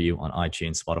rating and a review on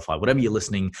iTunes, Spotify, whatever you're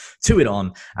listening to it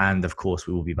on. And of course,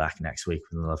 we will be back next week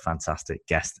with another fantastic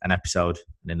guest and episode.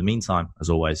 And in the meantime, as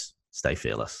always, stay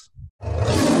fearless.